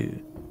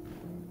 to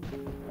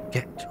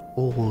get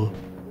all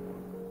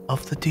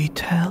of the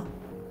detail.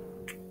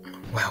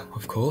 Well,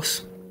 of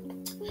course.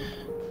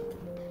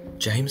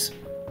 James?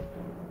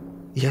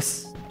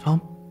 Yes,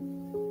 Tom?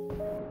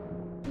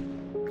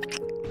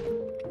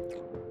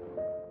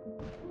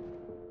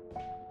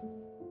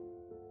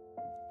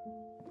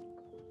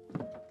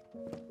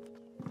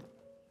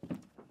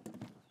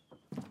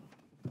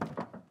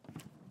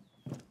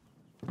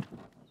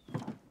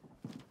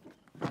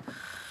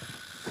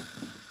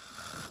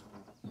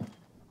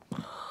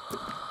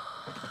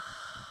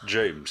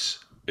 James,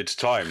 it's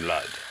time,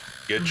 lad.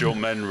 Get your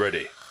men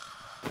ready.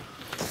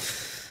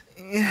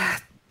 Yeah,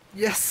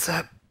 yes,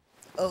 sir.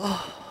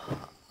 Oh,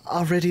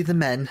 already the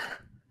men.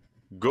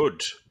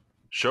 Good.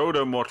 Show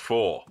them what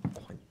for.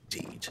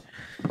 Indeed.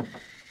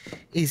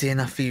 Easy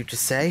enough for you to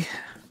say.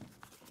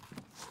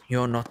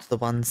 You're not the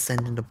one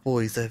sending the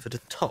boys over the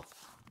top.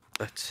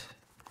 But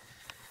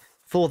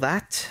for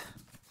that,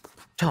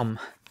 Tom.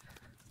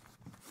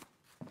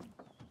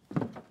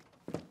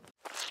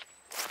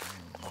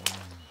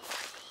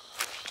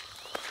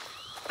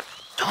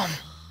 Tom.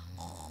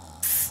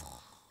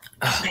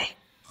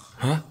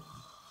 Huh?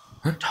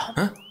 Tom.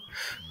 Huh?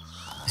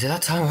 Is it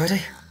that time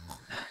already?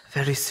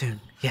 Very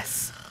soon,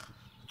 yes.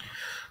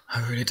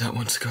 I really don't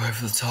want to go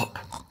over the top.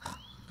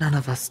 None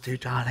of us do,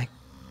 darling.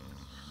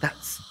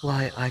 That's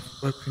why I've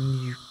woken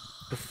you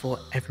before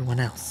everyone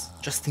else,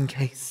 just in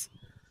case.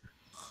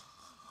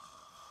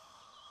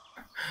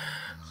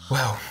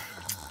 Well,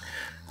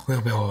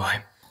 we'll be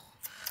alright.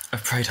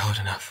 I've prayed hard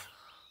enough.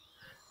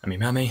 And me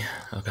mammy,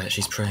 I bet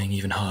she's praying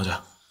even harder.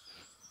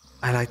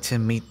 I like to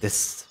meet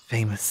this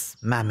famous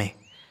mammy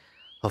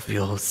of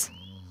yours.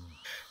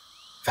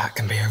 That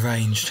can be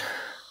arranged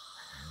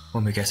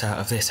when we get out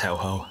of this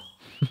hellhole.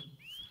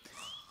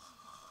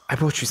 I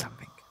brought you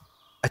something.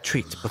 A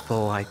treat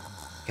before I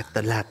get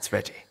the lads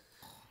ready.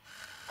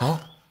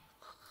 Oh?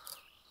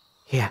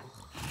 Here.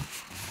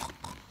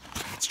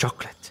 It's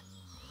chocolate.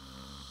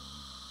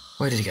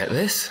 Where did you get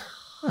this?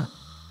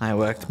 I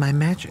worked my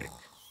magic.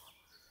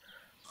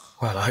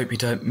 Well, I hope you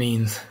don't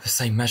mean the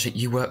same magic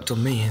you worked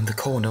on me in the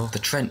corner of the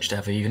trench the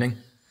other evening.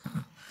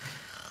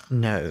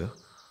 No,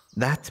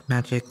 that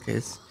magic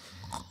is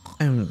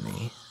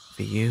only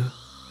for you.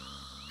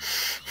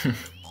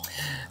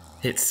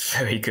 It's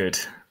very good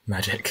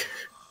magic.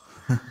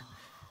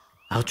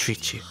 I'll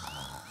treat you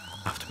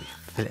after we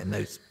fill in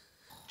those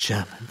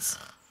Germans.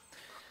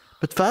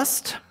 But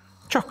first,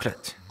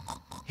 chocolate.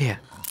 Here,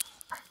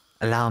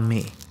 allow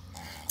me.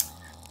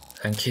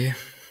 Thank you.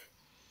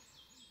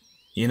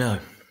 You know,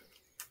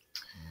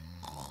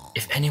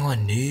 if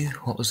anyone knew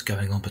what was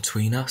going on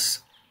between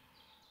us,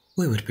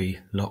 we would be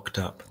locked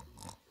up.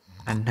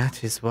 And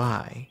that is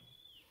why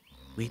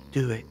we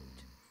do it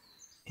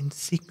in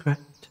secret.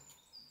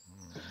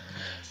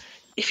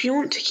 If you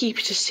want to keep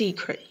it a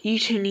secret, you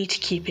two need to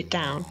keep it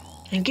down.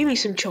 And give me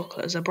some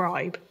chocolate as a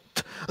bribe.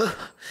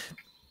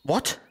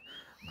 What?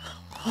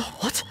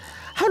 What?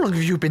 How long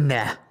have you been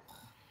there?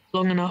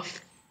 Long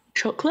enough.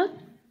 Chocolate?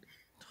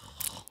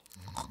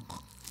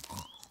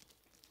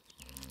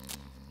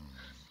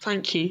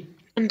 Thank you.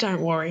 And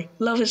don't worry,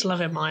 love is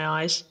love in my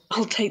eyes.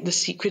 I'll take the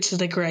secret to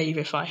the grave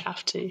if I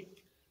have to.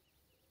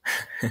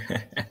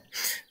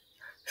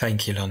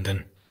 Thank you,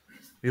 London.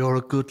 You're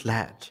a good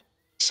lad.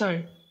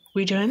 So,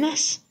 we doing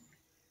this?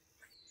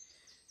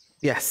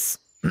 Yes.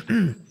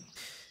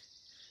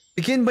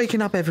 Begin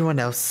waking up everyone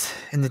else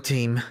in the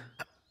team.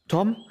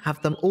 Tom, have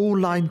them all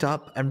lined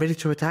up and ready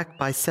to attack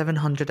by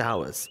 700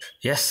 hours.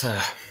 Yes, sir.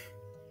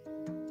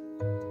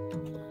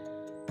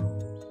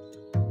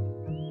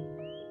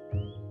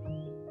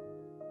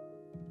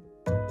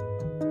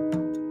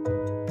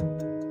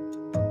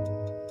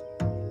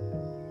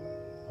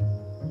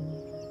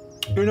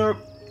 You know,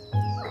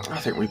 I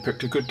think we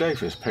picked a good day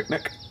for this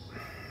picnic.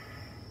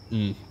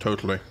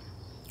 Totally.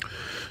 Do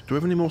we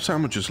have any more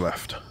sandwiches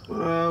left?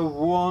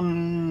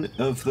 One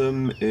of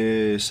them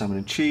is salmon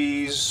and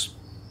cheese.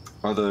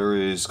 Other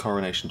is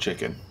coronation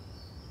chicken.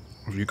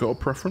 Have you got a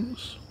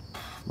preference?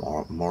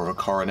 More of a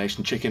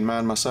coronation chicken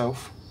man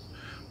myself.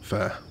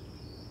 Fair.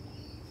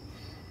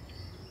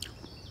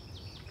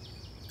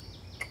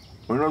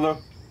 Another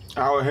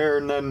hour here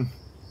and then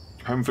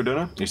home for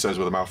dinner, he says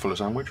with a mouthful of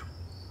sandwich.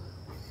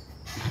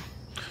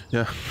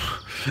 Yeah,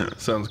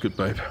 sounds good,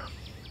 babe.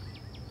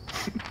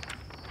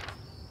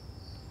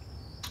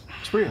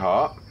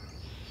 Sweetheart.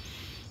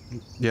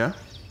 Yeah?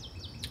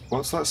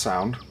 What's that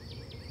sound?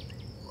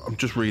 I'm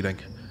just reading.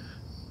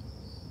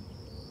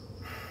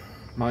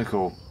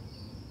 Michael,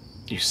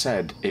 you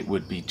said it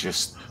would be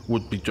just...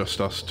 Would be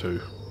just us two.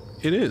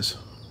 It is.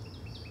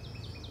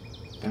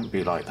 Don't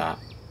be like that.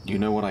 You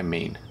know what I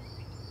mean.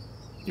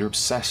 You're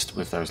obsessed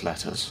with those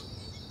letters.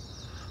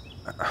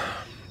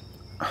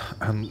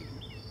 And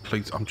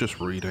please, I'm just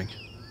reading.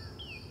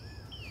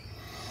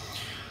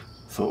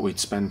 Thought we'd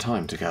spend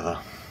time together.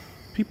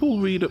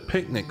 People read at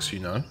picnics, you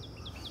know.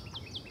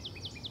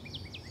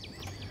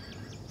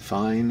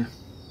 Fine.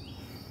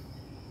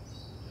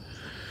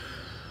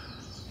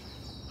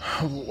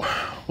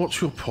 What's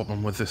your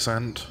problem with this,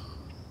 Ant?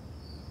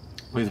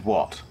 With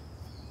what?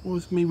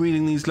 With me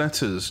reading these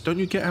letters. Don't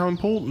you get how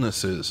important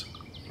this is?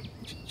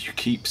 You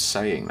keep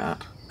saying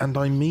that. And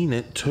I mean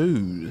it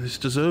too. This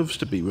deserves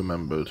to be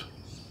remembered.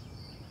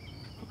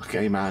 A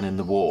gay man in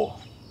the war.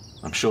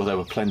 I'm sure there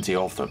were plenty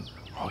of them.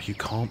 Oh, you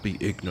can't be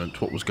ignorant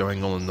to what was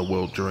going on in the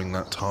world during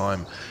that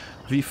time.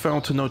 Have you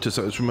failed to notice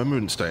that it's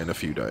Remembrance Day in a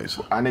few days?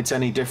 And it's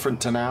any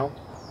different to now?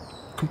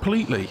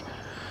 Completely.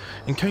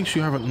 In case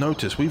you haven't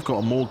noticed, we've got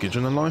a mortgage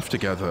and a life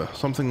together.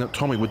 Something that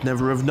Tommy would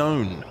never have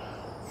known.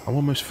 I'm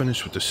almost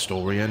finished with this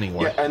story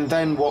anyway. Yeah, and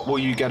then what will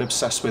you get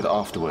obsessed with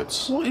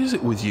afterwards? What is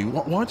it with you?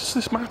 Why does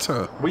this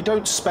matter? We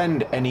don't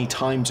spend any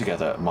time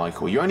together,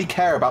 Michael. You only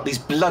care about these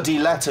bloody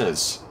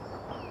letters.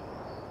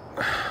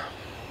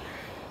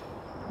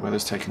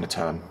 Weather's taking a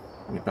turn.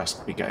 We'd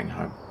best be getting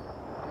home.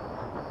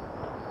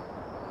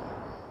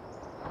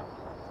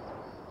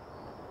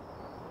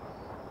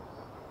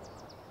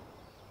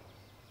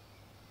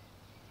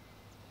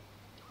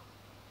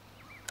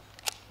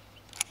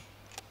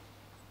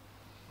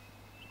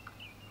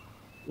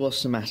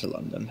 What's the matter,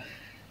 London?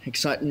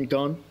 Excitement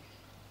gone?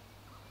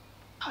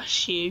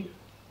 Hush you.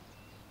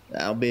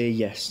 That'll be a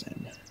yes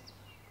then.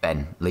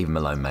 Ben, leave him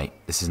alone, mate.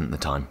 This isn't the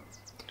time.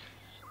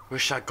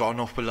 Wish I'd gotten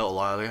up a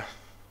little earlier.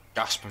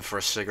 Gasping for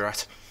a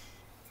cigarette.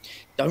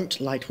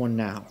 Don't light one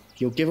now.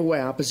 You'll give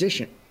away our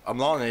position. I'm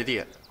not an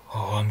idiot.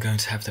 Oh, I'm going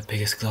to have the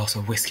biggest glass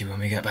of whiskey when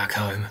we get back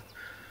home.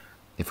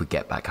 If we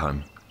get back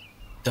home.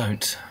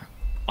 Don't.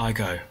 I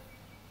go.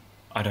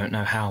 I don't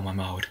know how my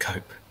ma would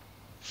cope.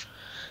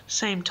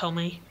 Same,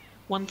 Tommy.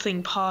 One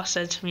thing Pa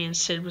said to me and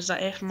Sid was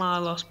that if Ma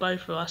lost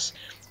both of us,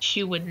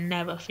 she would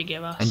never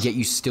forgive us. And yet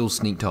you still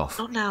sneaked off.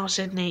 Not now,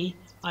 Sydney.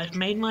 I've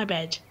made my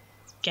bed.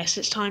 Guess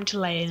it's time to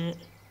lay in it.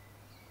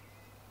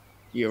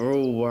 You're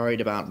all worried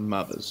about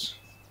mothers.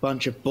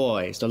 Bunch of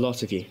boys, the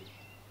lot of you.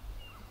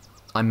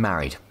 I'm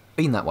married.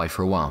 Been that way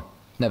for a while.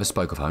 Never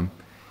spoke of home.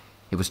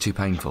 It was too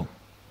painful.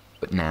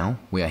 But now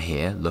we are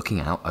here looking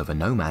out over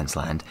no man's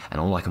land and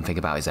all I can think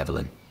about is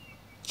Evelyn.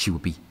 She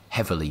would be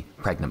heavily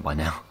pregnant by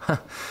now.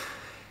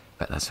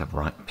 Bet that's a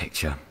right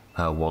picture.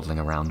 Her waddling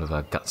around with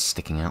her guts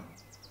sticking out.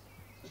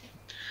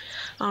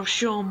 I'm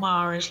sure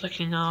Ma is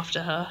looking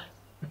after her.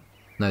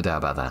 No doubt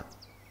about that.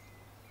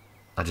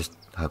 I just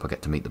hope I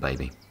get to meet the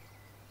baby.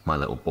 My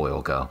little boy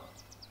or girl.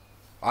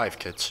 I have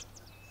kids.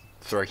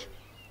 3.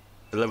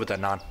 They live with their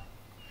nan.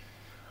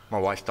 My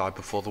wife died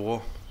before the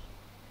war.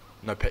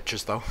 No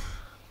pictures though.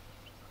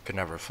 Could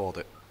never afford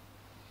it.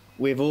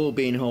 We've all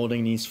been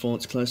holding these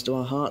thoughts close to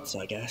our hearts,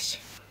 I guess.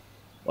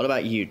 What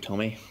about you,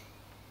 Tommy?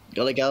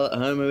 Got a girl at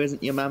home who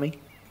isn't your mammy?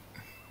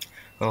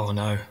 Oh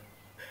no.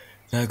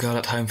 No girl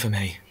at home for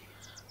me.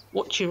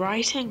 What you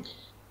writing?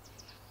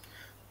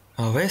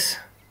 Oh, this?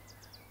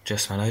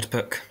 Just my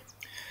notebook.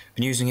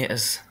 Been using it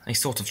as a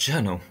sort of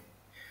journal.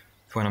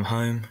 For when I'm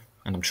home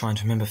and I'm trying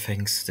to remember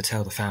things to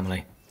tell the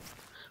family.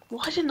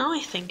 Why didn't I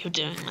think of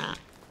doing that?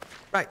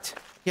 Right.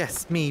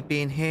 Yes, me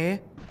being here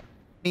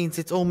means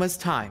it's almost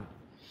time.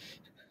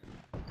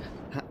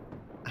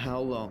 How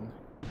long?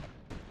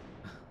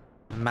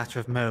 A matter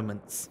of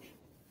moments.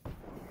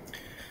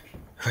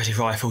 Ready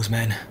rifles,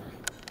 men.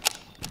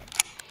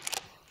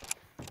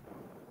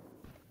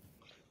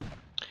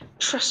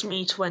 Trust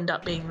me to end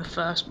up being the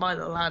first by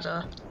the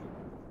ladder.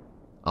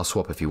 I'll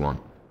swap if you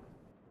want.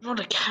 Not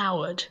a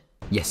coward.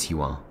 Yes,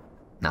 you are.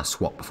 Now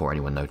swap before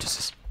anyone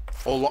notices.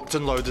 All locked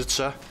and loaded,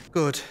 sir.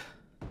 Good.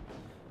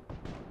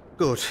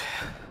 Good.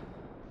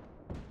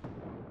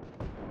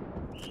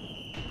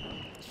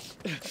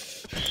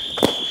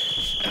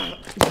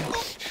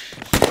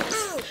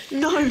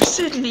 No,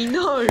 Sydney,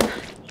 no!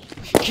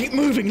 Keep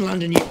moving,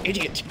 London, you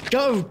idiot!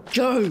 Go!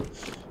 Go!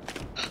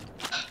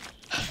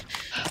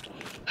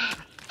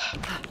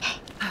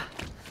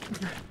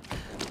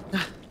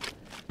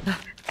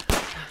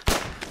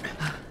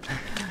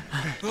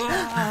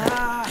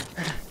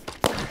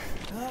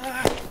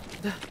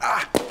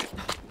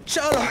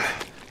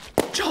 Sherlock!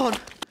 John!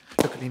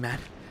 Look at me, man.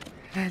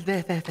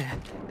 There.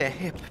 There,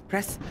 here.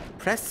 Press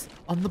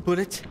on the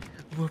bullet.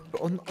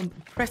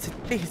 Press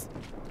it, please.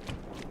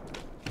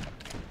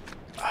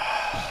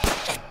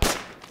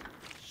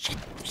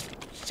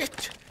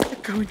 Shit. They're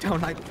going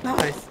down like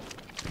flies.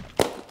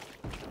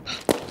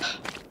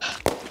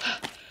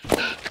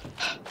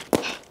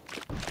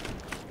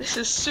 This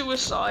is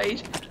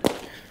suicide.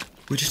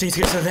 We just need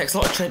to get to the next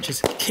lot of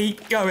trenches.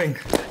 Keep going.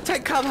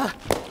 Take cover!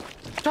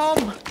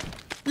 Tom!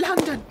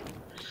 London!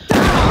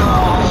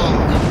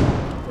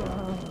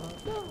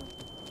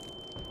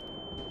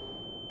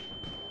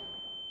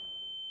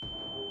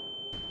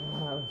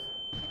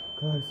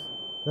 Close.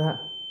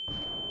 That.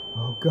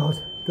 Oh God.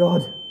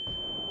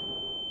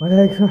 My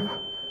legs,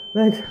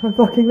 my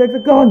fucking legs are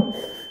gone!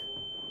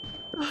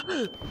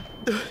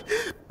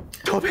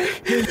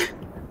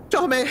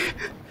 Tommy!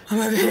 I'm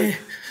over here.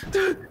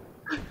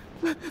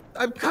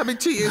 I'm coming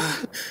to you.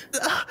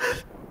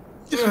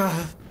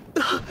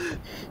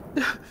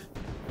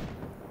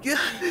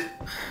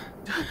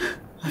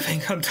 I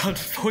think I'm done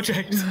for,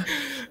 James.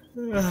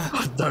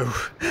 Oh, no.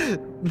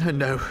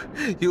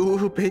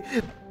 You'll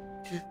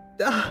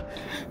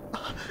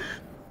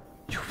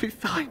be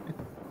fine.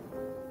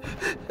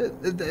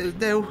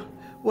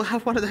 We'll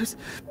have one of those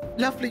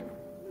lovely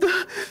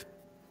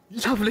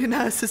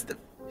nurses that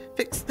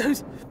fix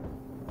those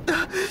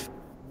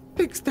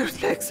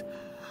legs.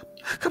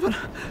 Come on,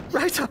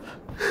 right up.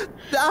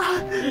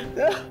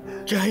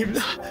 James.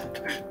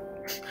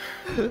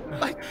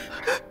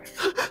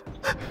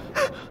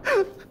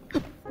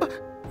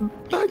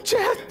 My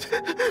chest!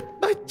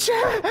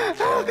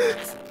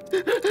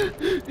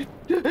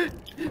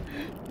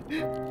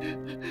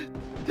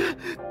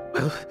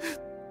 Well,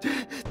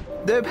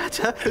 no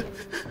matter.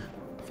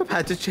 For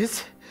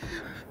bandages.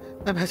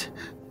 No matter.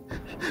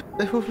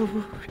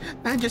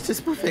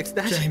 Bandages will fix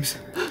that. James,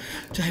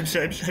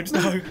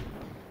 no.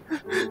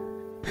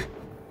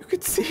 You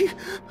can see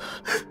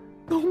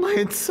all my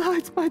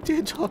insides, my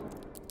dear John.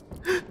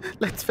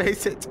 Let's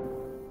face it.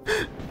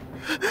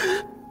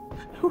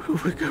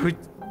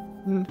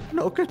 We're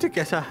not going to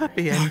get a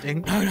happy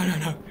ending.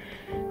 No.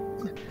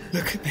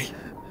 Look at me.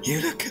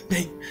 You look at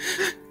me.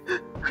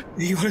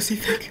 Do you honestly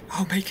think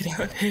I'll make it out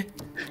of here?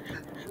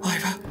 I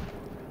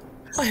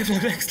have no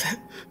legs left.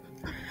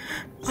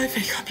 I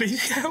think I'm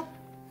bleeding out.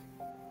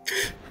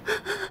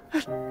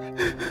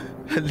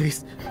 At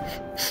least...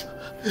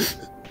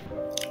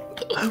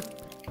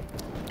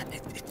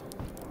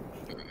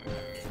 in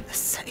the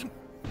same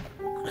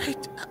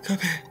grade.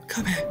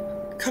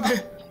 Come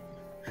here.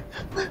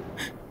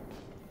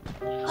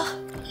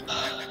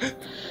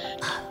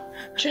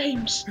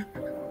 James,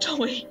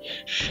 Tommy,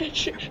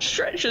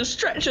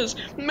 stretchers,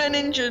 men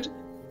injured.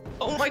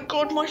 Oh my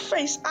God, my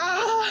face.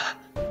 Ah!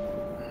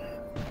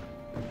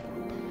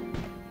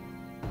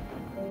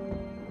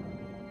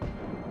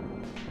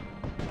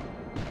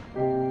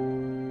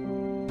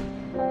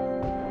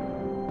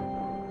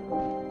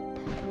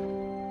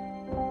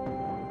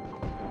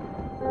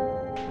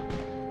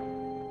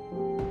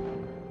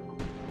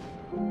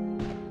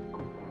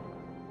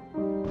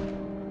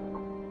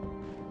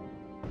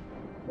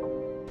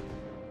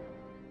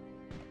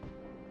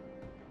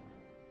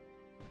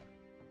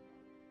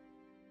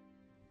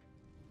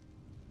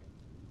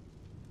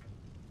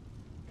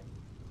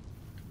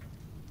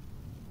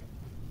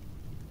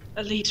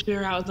 At least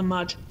we're out of the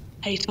mud.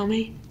 Hey,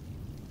 Tommy?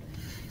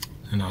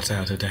 Not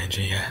out of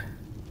danger yet.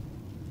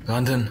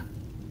 London,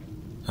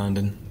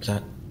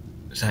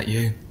 is that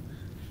you?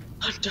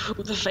 Under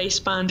all the face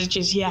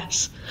bandages,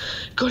 yes.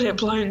 Got it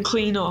blown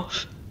clean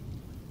off.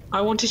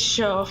 I wanted to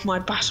show off my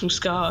battle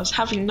scars.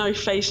 Having no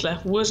face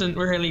left wasn't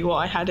really what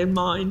I had in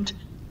mind.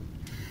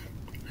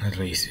 At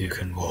least you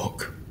can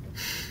walk.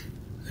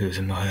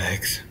 Losing my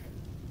legs.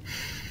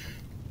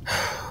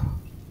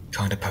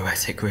 Kind of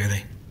poetic,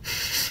 really.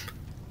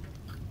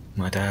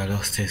 My dad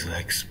lost his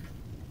legs.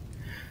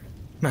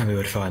 Maybe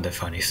we'd find a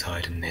funny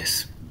side in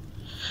this.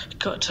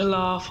 Got to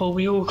laugh or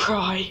we all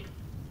cry.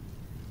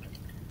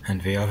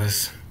 And the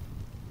others?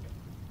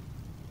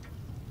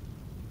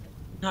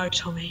 No,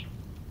 Tommy.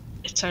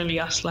 It's only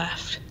us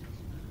left.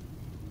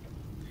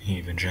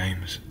 Even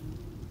James.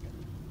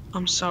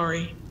 I'm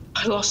sorry.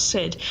 I lost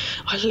Sid.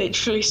 I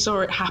literally saw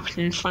it happen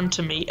in front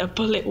of me. A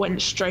bullet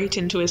went straight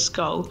into his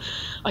skull.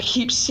 I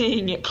keep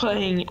seeing it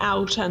playing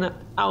out and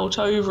out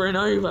over and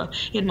over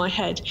in my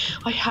head.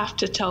 I have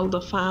to tell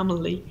the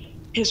family.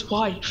 His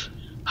wife.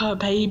 Her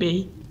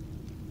baby.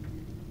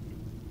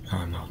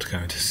 I'm not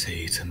going to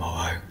see you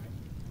tomorrow.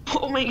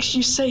 What makes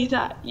you say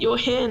that? You're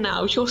here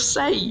now. You're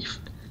safe.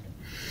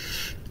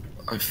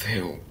 I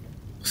feel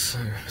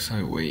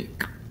so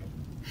weak.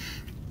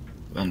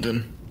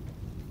 London,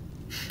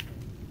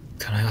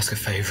 Can I ask a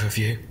favour of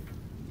you?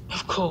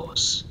 Of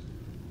course.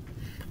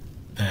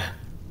 There.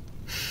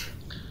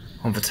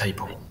 On the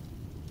table.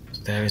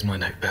 There is my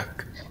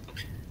notebook.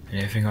 And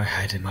everything I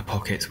had in my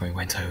pockets when we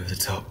went over the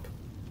top.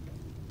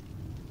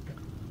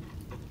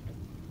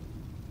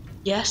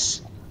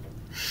 Yes?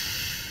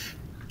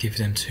 Give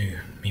them to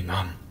me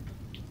mum.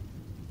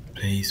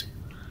 Please.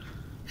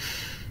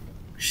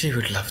 She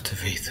would love to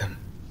read them.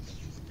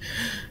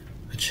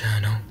 The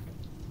journal.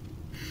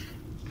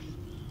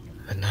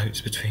 The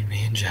notes between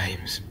me and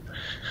James.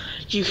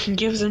 You can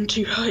give them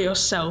to her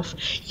yourself.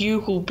 You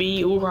will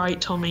be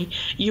alright, Tommy.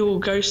 You will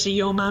go see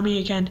your mammy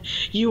again.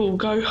 You will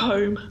go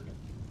home.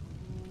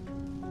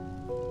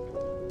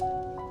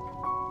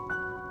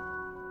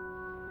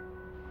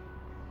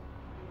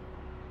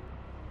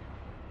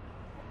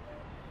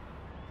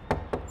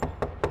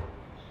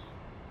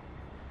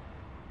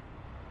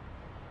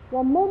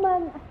 One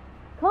moment.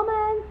 Come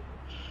in.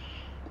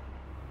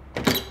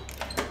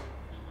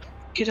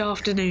 Good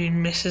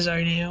afternoon, Mrs.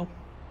 O'Neill.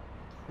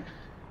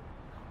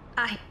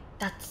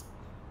 That's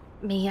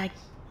me, I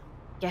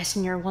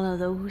guessing you're one of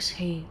those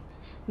who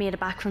made it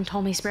back from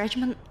Tommy's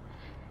regiment.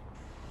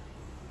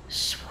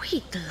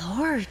 Sweet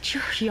Lord,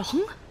 you're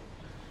young.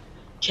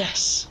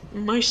 Yes,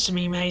 most of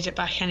me made it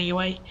back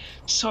anyway.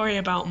 Sorry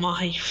about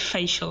my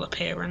facial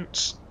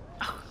appearance.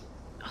 Oh,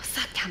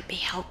 that can't be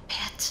helped,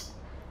 Pet.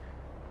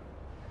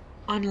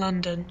 I'm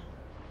London.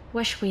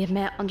 Wish we had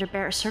met under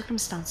better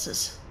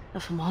circumstances,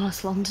 if I'm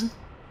honest, London.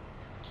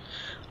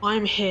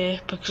 I'm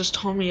here because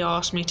Tommy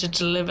asked me to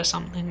deliver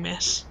something,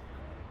 miss.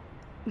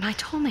 My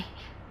Tommy?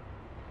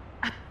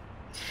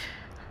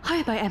 How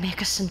about I make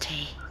us some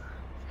tea?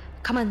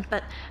 Come in,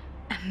 but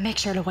make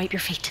sure to wipe your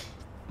feet.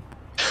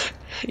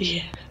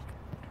 Yeah.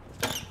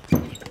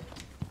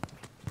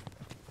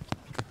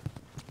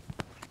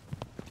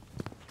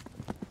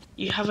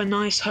 You have a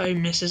nice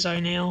home, Mrs.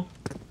 O'Neill.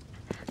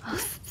 Oh,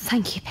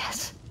 thank you,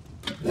 Bess.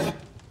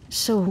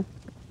 So,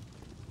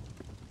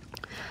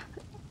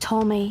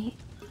 Tommy...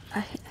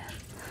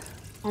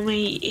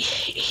 Tommy,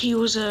 he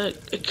was a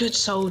good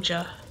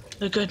soldier,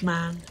 a good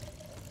man.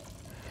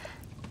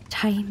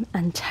 Time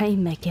and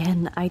time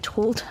again, I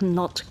told him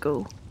not to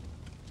go.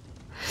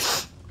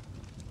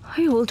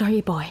 How old are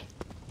you, boy?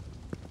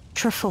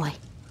 Truthfully.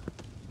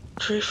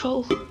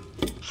 Truthful?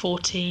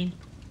 14.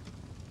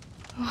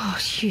 Oh,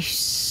 you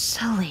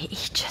silly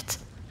idiot.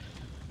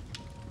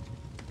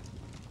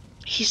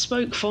 He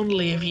spoke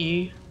fondly of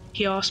you.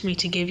 He asked me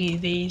to give you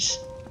these.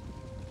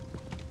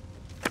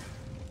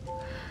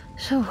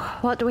 So,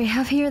 what do we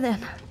have here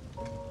then?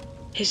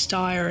 His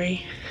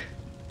diary.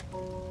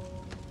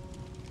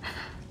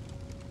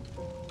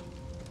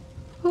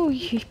 Oh,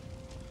 you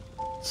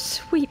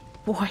sweet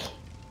boy.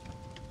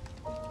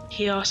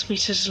 He asked me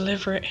to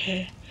deliver it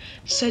here.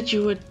 Said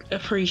you would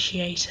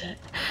appreciate it.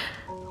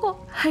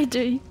 Oh, I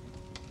do.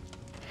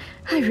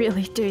 I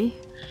really do.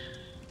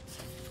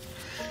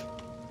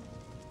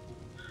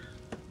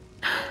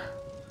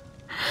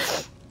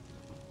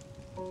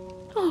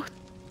 Oh,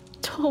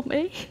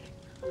 Tommy.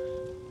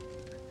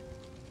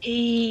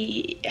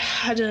 He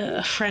had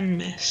a friend,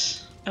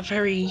 miss. A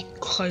very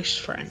close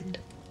friend.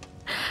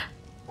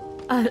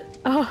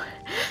 Oh.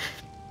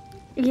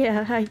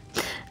 Yeah,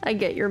 I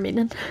get your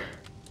meaning.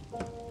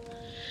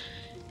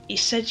 He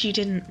said you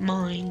didn't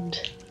mind.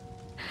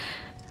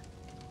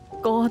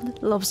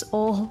 God loves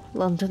all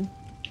London.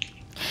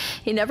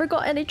 He never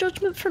got any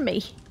judgment from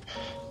me.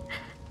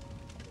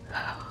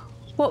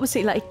 What was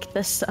he like,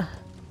 this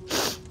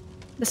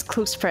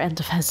close friend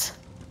of his?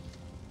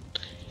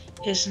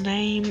 His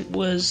name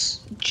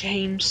was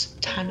James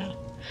Tanner.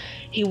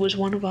 He was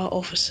one of our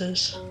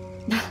officers.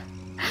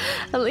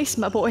 At least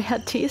my boy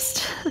had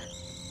taste.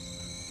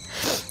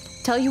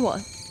 Tell you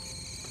what,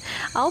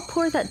 I'll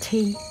pour that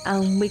tea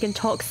and we can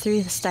talk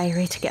through this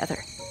diary together.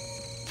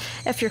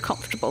 If you're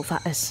comfortable,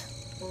 that is.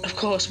 Of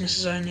course,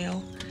 Mrs.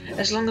 O'Neill.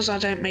 As long as I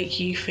don't make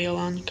you feel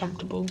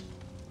uncomfortable.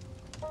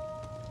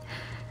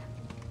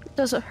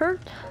 Does it hurt?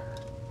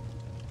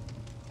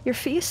 Your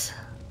face?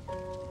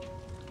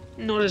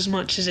 Not as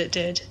much as it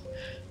did.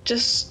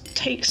 Just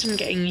take some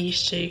getting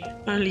used to,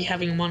 only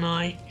having one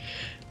eye.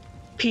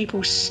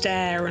 People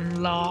stare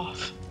and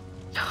laugh.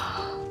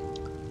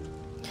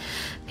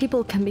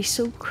 People can be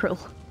so cruel.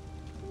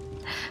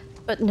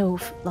 But no,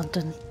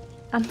 London,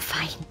 I'm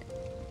fine.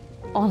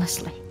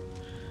 Honestly.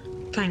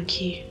 Thank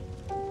you.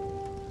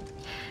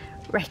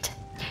 Right,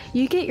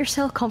 you get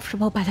yourself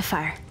comfortable by the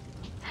fire,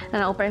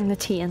 and I'll bring the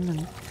tea in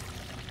and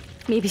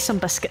maybe some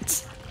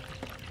biscuits.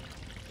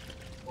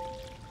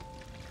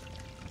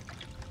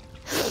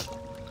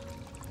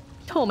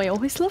 Tommy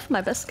always loved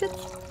my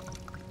biscuits.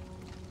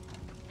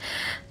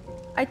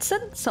 I'd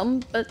sent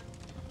some, but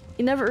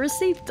he never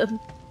received them.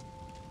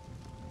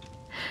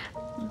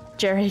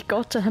 Jerry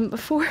got to him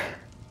before.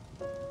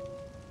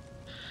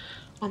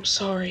 I'm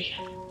sorry.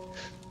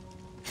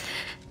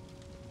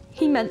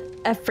 He meant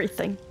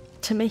everything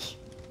to me.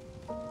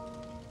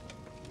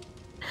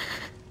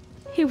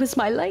 He was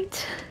my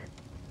light.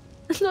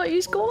 And now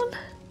he's gone.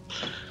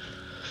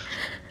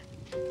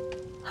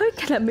 How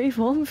can I move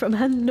on from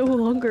him no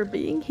longer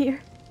being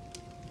here?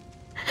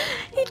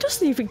 He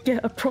doesn't even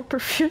get a proper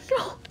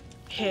funeral.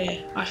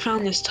 Here, I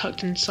found this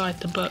tucked inside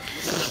the book.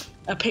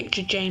 A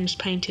picture James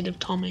painted of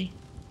Tommy.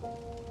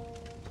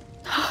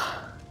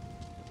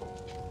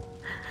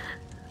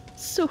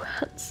 So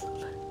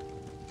handsome.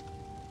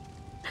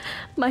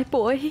 My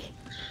boy.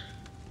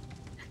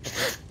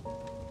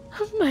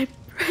 My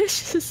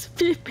precious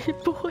baby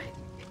boy.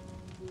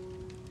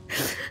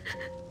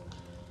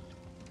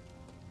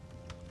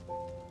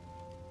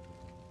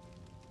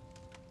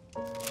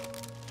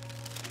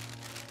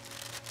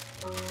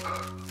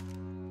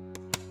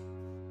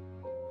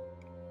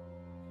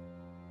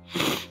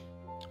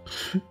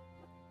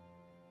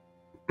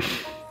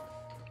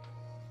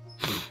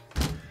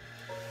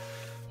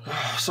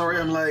 Sorry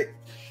I'm late.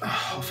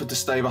 Offered to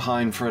stay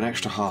behind for an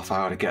extra half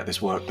hour to get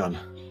this work done.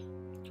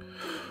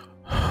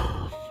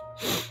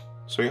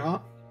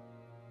 Sweetheart?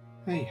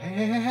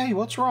 Hey,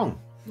 what's wrong?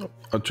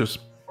 I just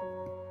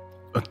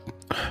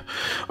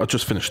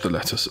finished the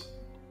letters.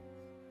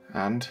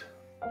 And?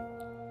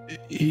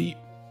 He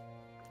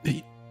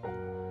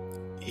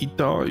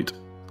died,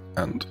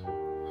 and...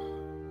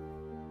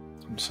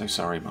 I'm so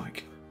sorry,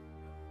 Mike.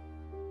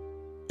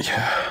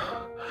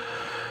 Yeah.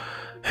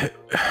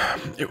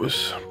 It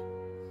was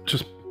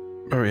just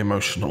very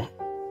emotional.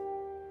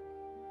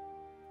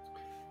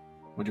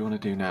 What do you want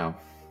to do now?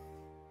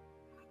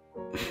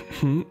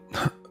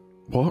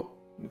 What?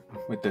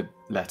 With the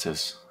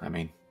letters, I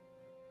mean.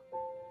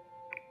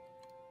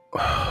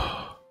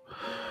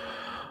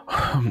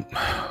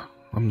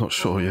 I'm not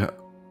sure yet.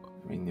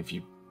 I mean, have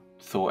you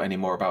thought any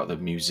more about the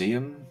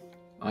museum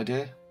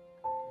idea?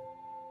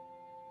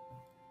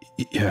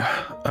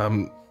 Yeah,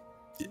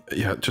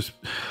 yeah, just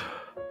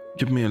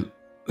give me a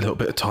little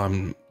bit of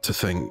time to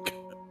think.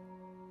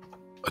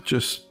 I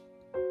just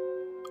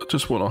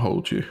want to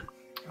hold you.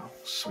 Oh,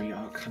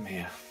 sweetheart, come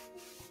here.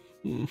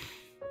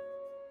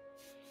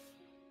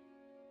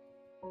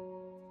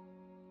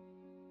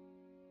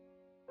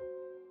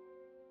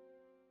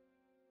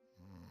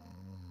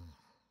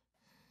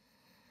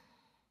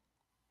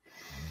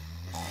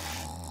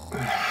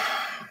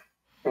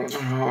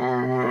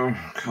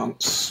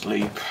 Can't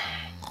sleep.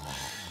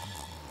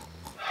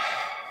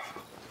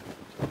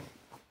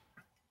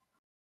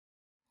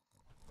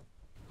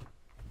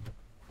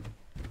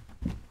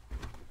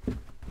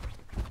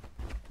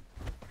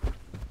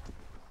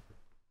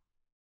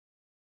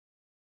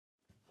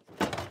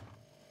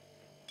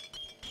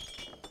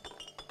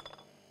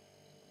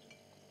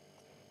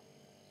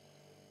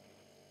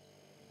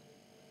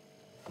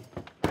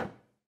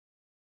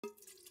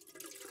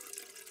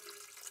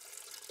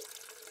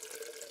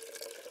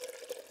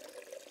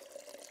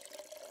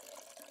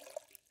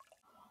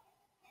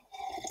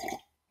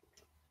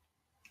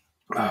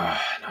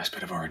 Nice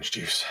bit of orange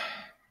juice.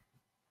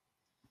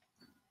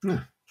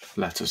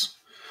 Letters.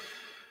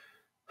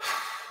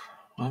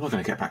 Well, I'm not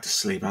going to get back to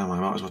sleep, am I?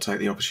 Might as well take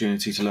the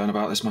opportunity to learn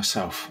about this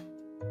myself.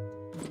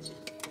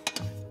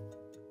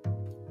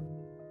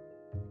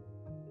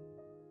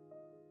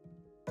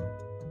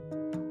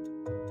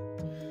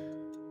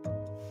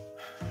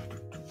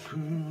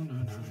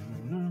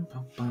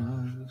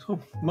 Oh,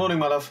 morning,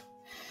 my love.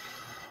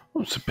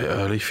 Well, it's a bit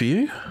early for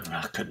you.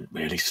 I couldn't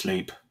really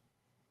sleep.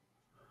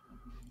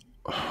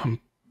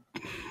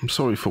 I'm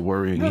sorry for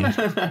worrying you. No.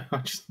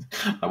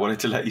 I wanted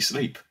to let you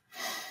sleep.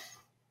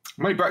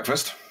 Made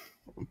breakfast.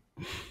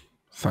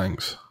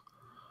 Thanks.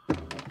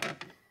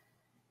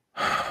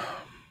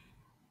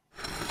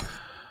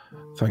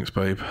 Thanks,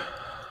 babe.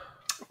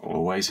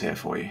 Always here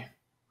for you.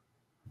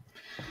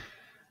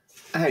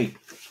 Hey,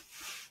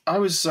 I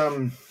was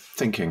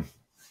thinking,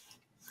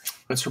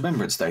 it's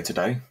Remembrance Day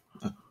today.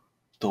 I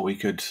thought we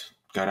could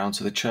go down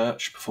to the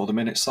church before the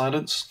minute's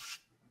silence.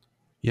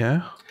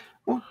 Yeah?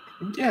 Well,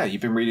 yeah,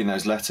 you've been reading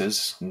those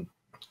letters. And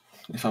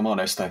if I'm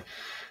honest, I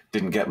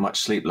didn't get much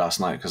sleep last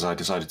night because I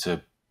decided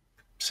to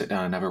sit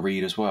down and have a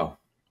read as well.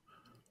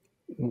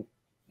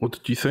 What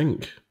did you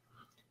think?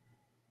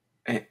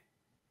 It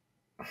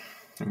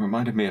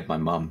reminded me of my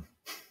mum.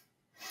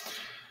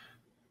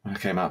 When I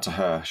came out to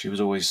her, she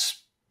was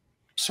always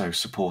so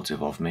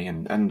supportive of me,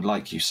 and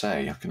like you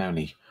say, I can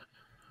only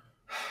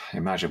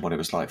imagine what it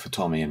was like for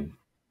Tommy and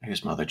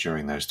his mother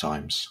during those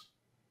times.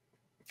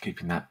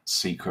 Keeping that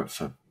secret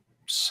for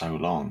so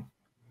long.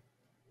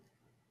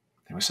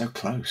 They were so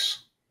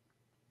close.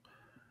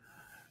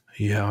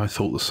 Yeah, I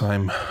thought the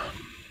same.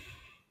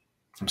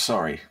 I'm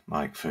sorry,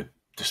 Mike, for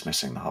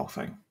dismissing the whole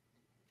thing.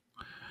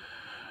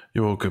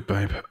 You're all good,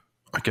 babe.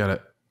 I get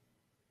it.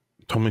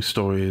 Tommy's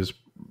story is,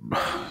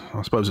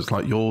 I suppose it's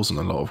like yours in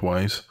a lot of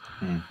ways.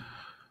 I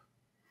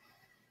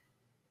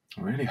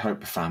really hope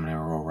the family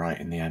are all right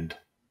in the end.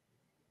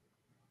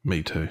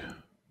 Me too.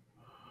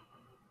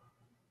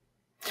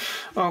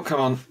 Oh,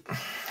 come on.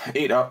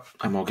 Eat up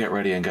and we'll get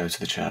ready and go to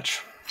the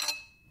church.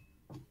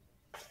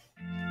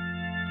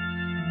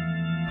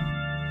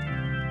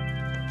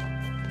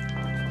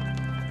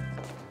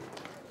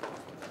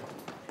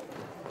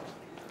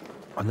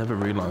 I never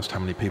realised how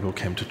many people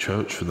came to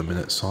church for the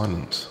minute's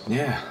silence.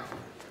 Yeah.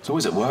 It's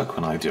always at work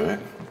when I do it.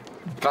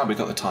 Glad we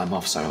got the time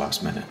off so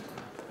last minute.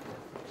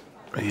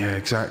 Yeah,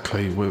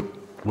 exactly. We're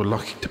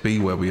lucky to be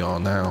where we are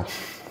now.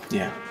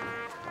 Yeah.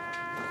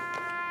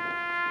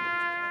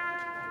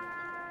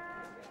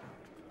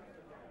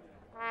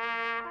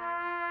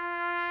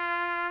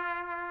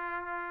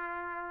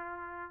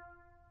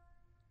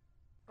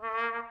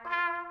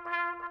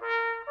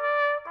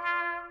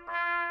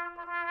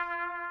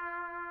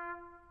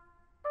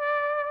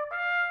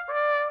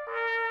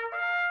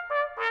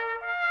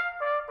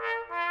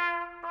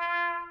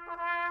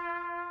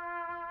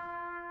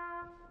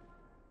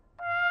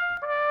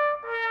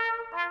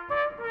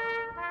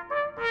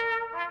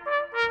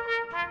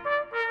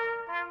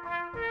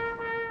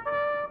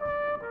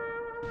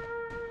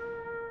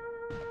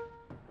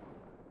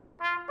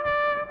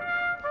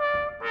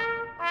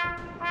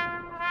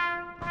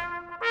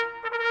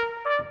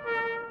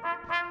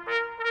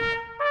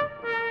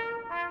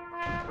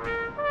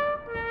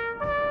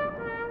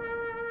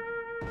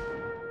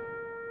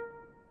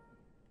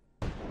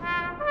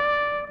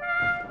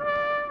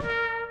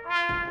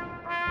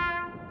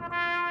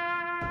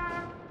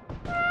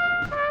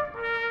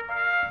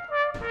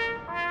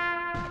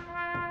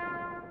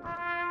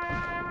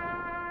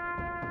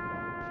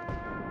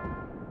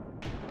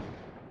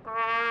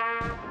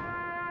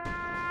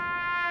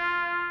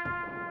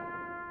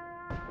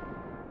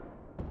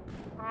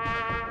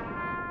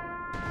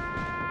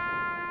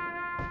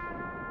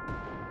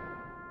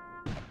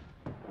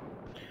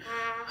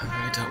 I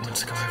really don't want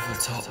to go over the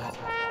top.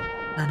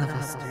 None of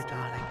us do,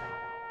 darling.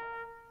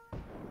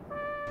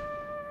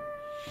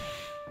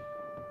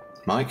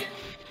 Mike?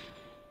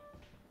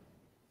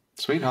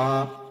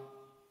 Sweetheart?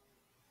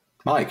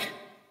 Mike?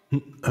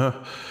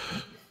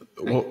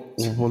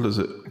 What is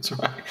it? It's all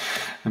right.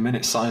 A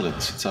minute's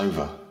silence, it's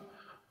over.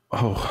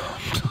 Oh,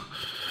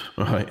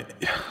 right.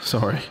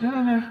 Sorry.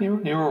 No,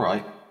 you're all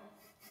right.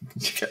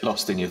 You get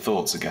lost in your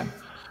thoughts again.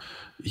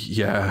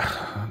 Yeah,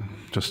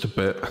 just a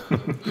bit.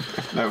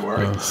 No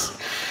worries.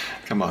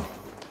 Come on,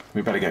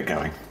 we better get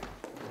going.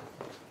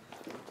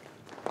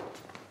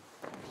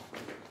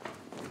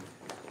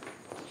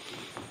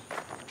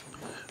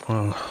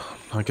 Well,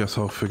 I guess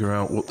I'll figure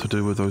out what to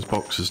do with those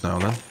boxes now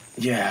then.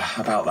 Yeah,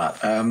 about that.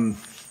 I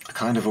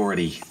kind of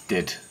already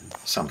did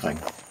something.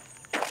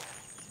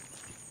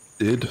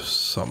 Did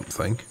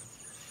something?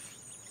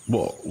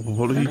 What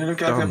have you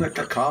done?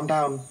 Calm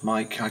down,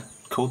 Mike. I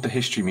called the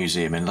History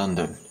Museum in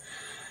London.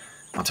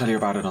 I'll tell you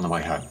about it on the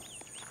way home.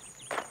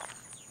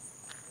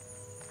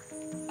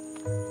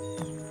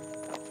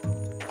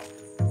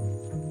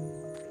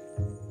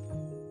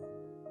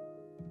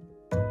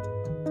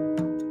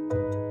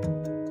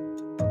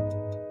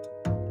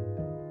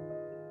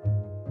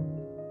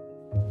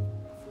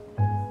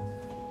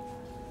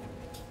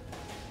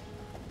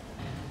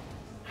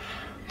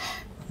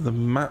 The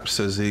map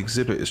says the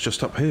exhibit is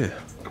just up here.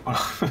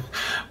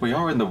 We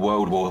are in the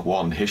World War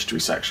I history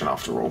section,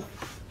 after all.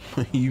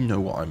 You know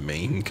what I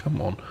mean,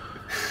 come on.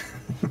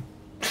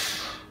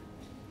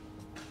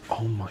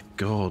 Oh my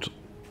god.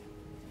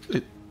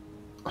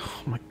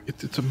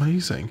 It's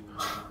amazing.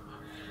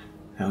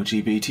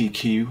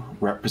 LGBTQ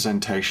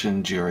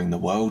representation during the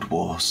World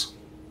Wars.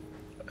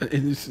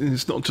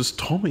 It's not just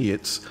Tommy,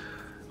 it's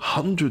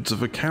hundreds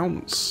of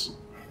accounts.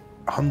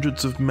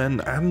 Hundreds of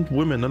men and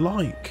women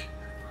alike.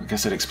 I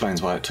guess it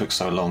explains why it took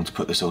so long to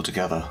put this all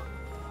together.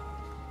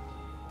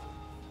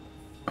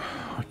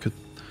 I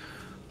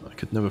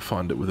could never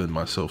find it within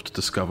myself to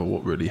discover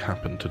what really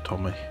happened to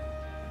Tommy.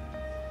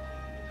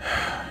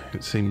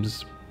 It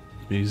seems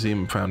the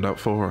museum found out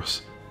for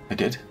us. They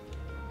did?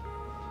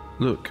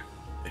 Look,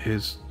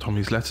 here's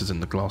Tommy's letters in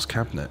the glass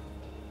cabinet.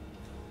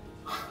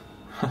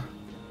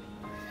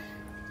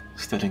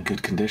 Still in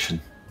good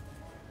condition.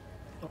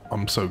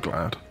 I'm so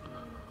glad.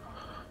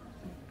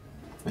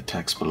 The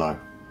text below.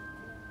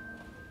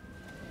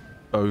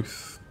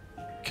 Both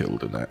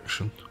killed in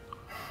action.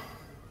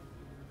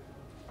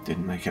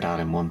 Didn't make it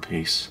out in one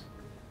piece.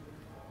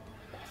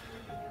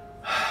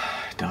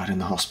 Died in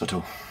the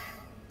hospital.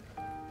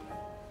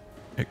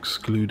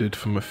 Excluded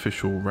from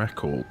official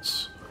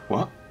records.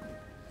 What?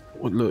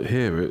 Well, look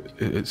here,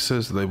 it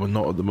says they were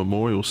not at the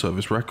memorial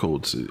service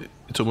records.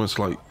 It's almost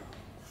like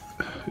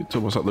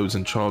those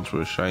in charge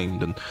were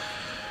ashamed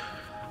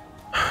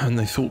and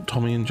they thought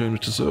Tommy and James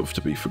deserved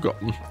to be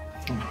forgotten.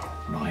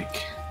 Oh,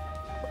 Mike.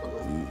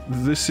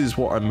 This is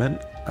what I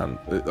meant, and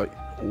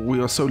we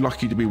are so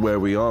lucky to be where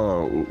we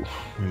are. We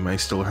may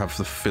still have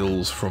the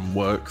fills from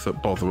work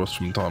that bother us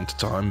from time to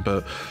time,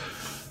 but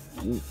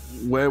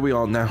where we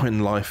are now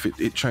in life,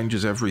 it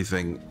changes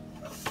everything.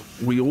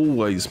 We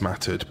always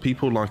mattered.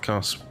 People like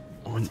us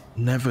were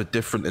never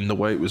different in the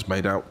way it was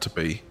made out to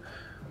be.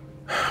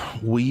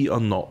 We are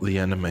not the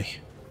enemy.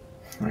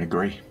 I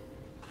agree.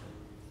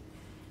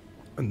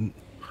 And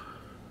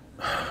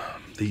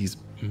these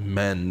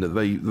men,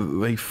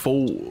 they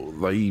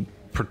fought, they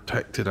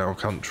protected our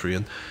country,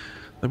 and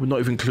they were not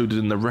even included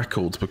in the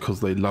records because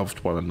they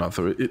loved one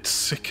another. It's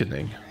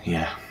sickening.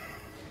 Yeah.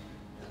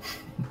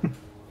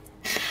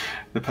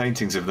 The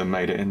paintings of them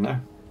made it in, though.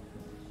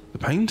 The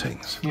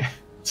paintings? Yeah,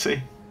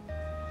 see?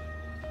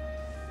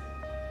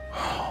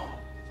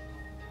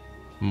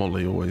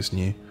 Molly always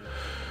knew.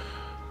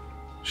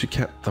 She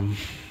kept them.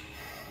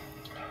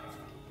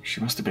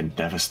 She must have been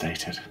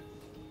devastated.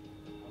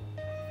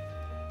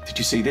 Did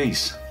you see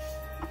these?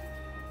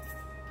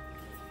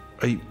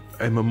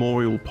 A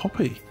memorial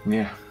poppy?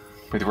 Yeah,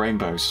 with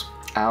rainbows.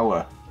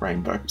 Our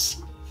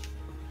rainbows.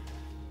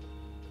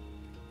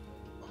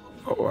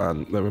 Oh,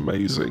 and they're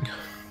amazing.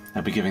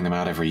 They'll be giving them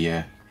out every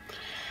year.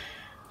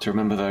 To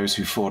remember those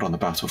who fought on the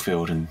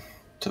battlefield and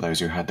to those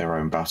who had their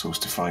own battles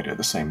to fight at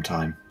the same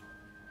time.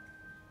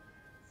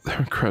 They're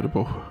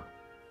incredible.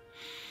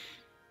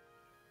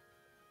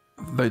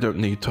 They don't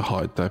need to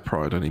hide their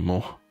pride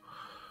anymore.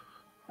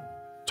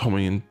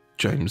 Tommy and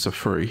James are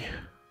free.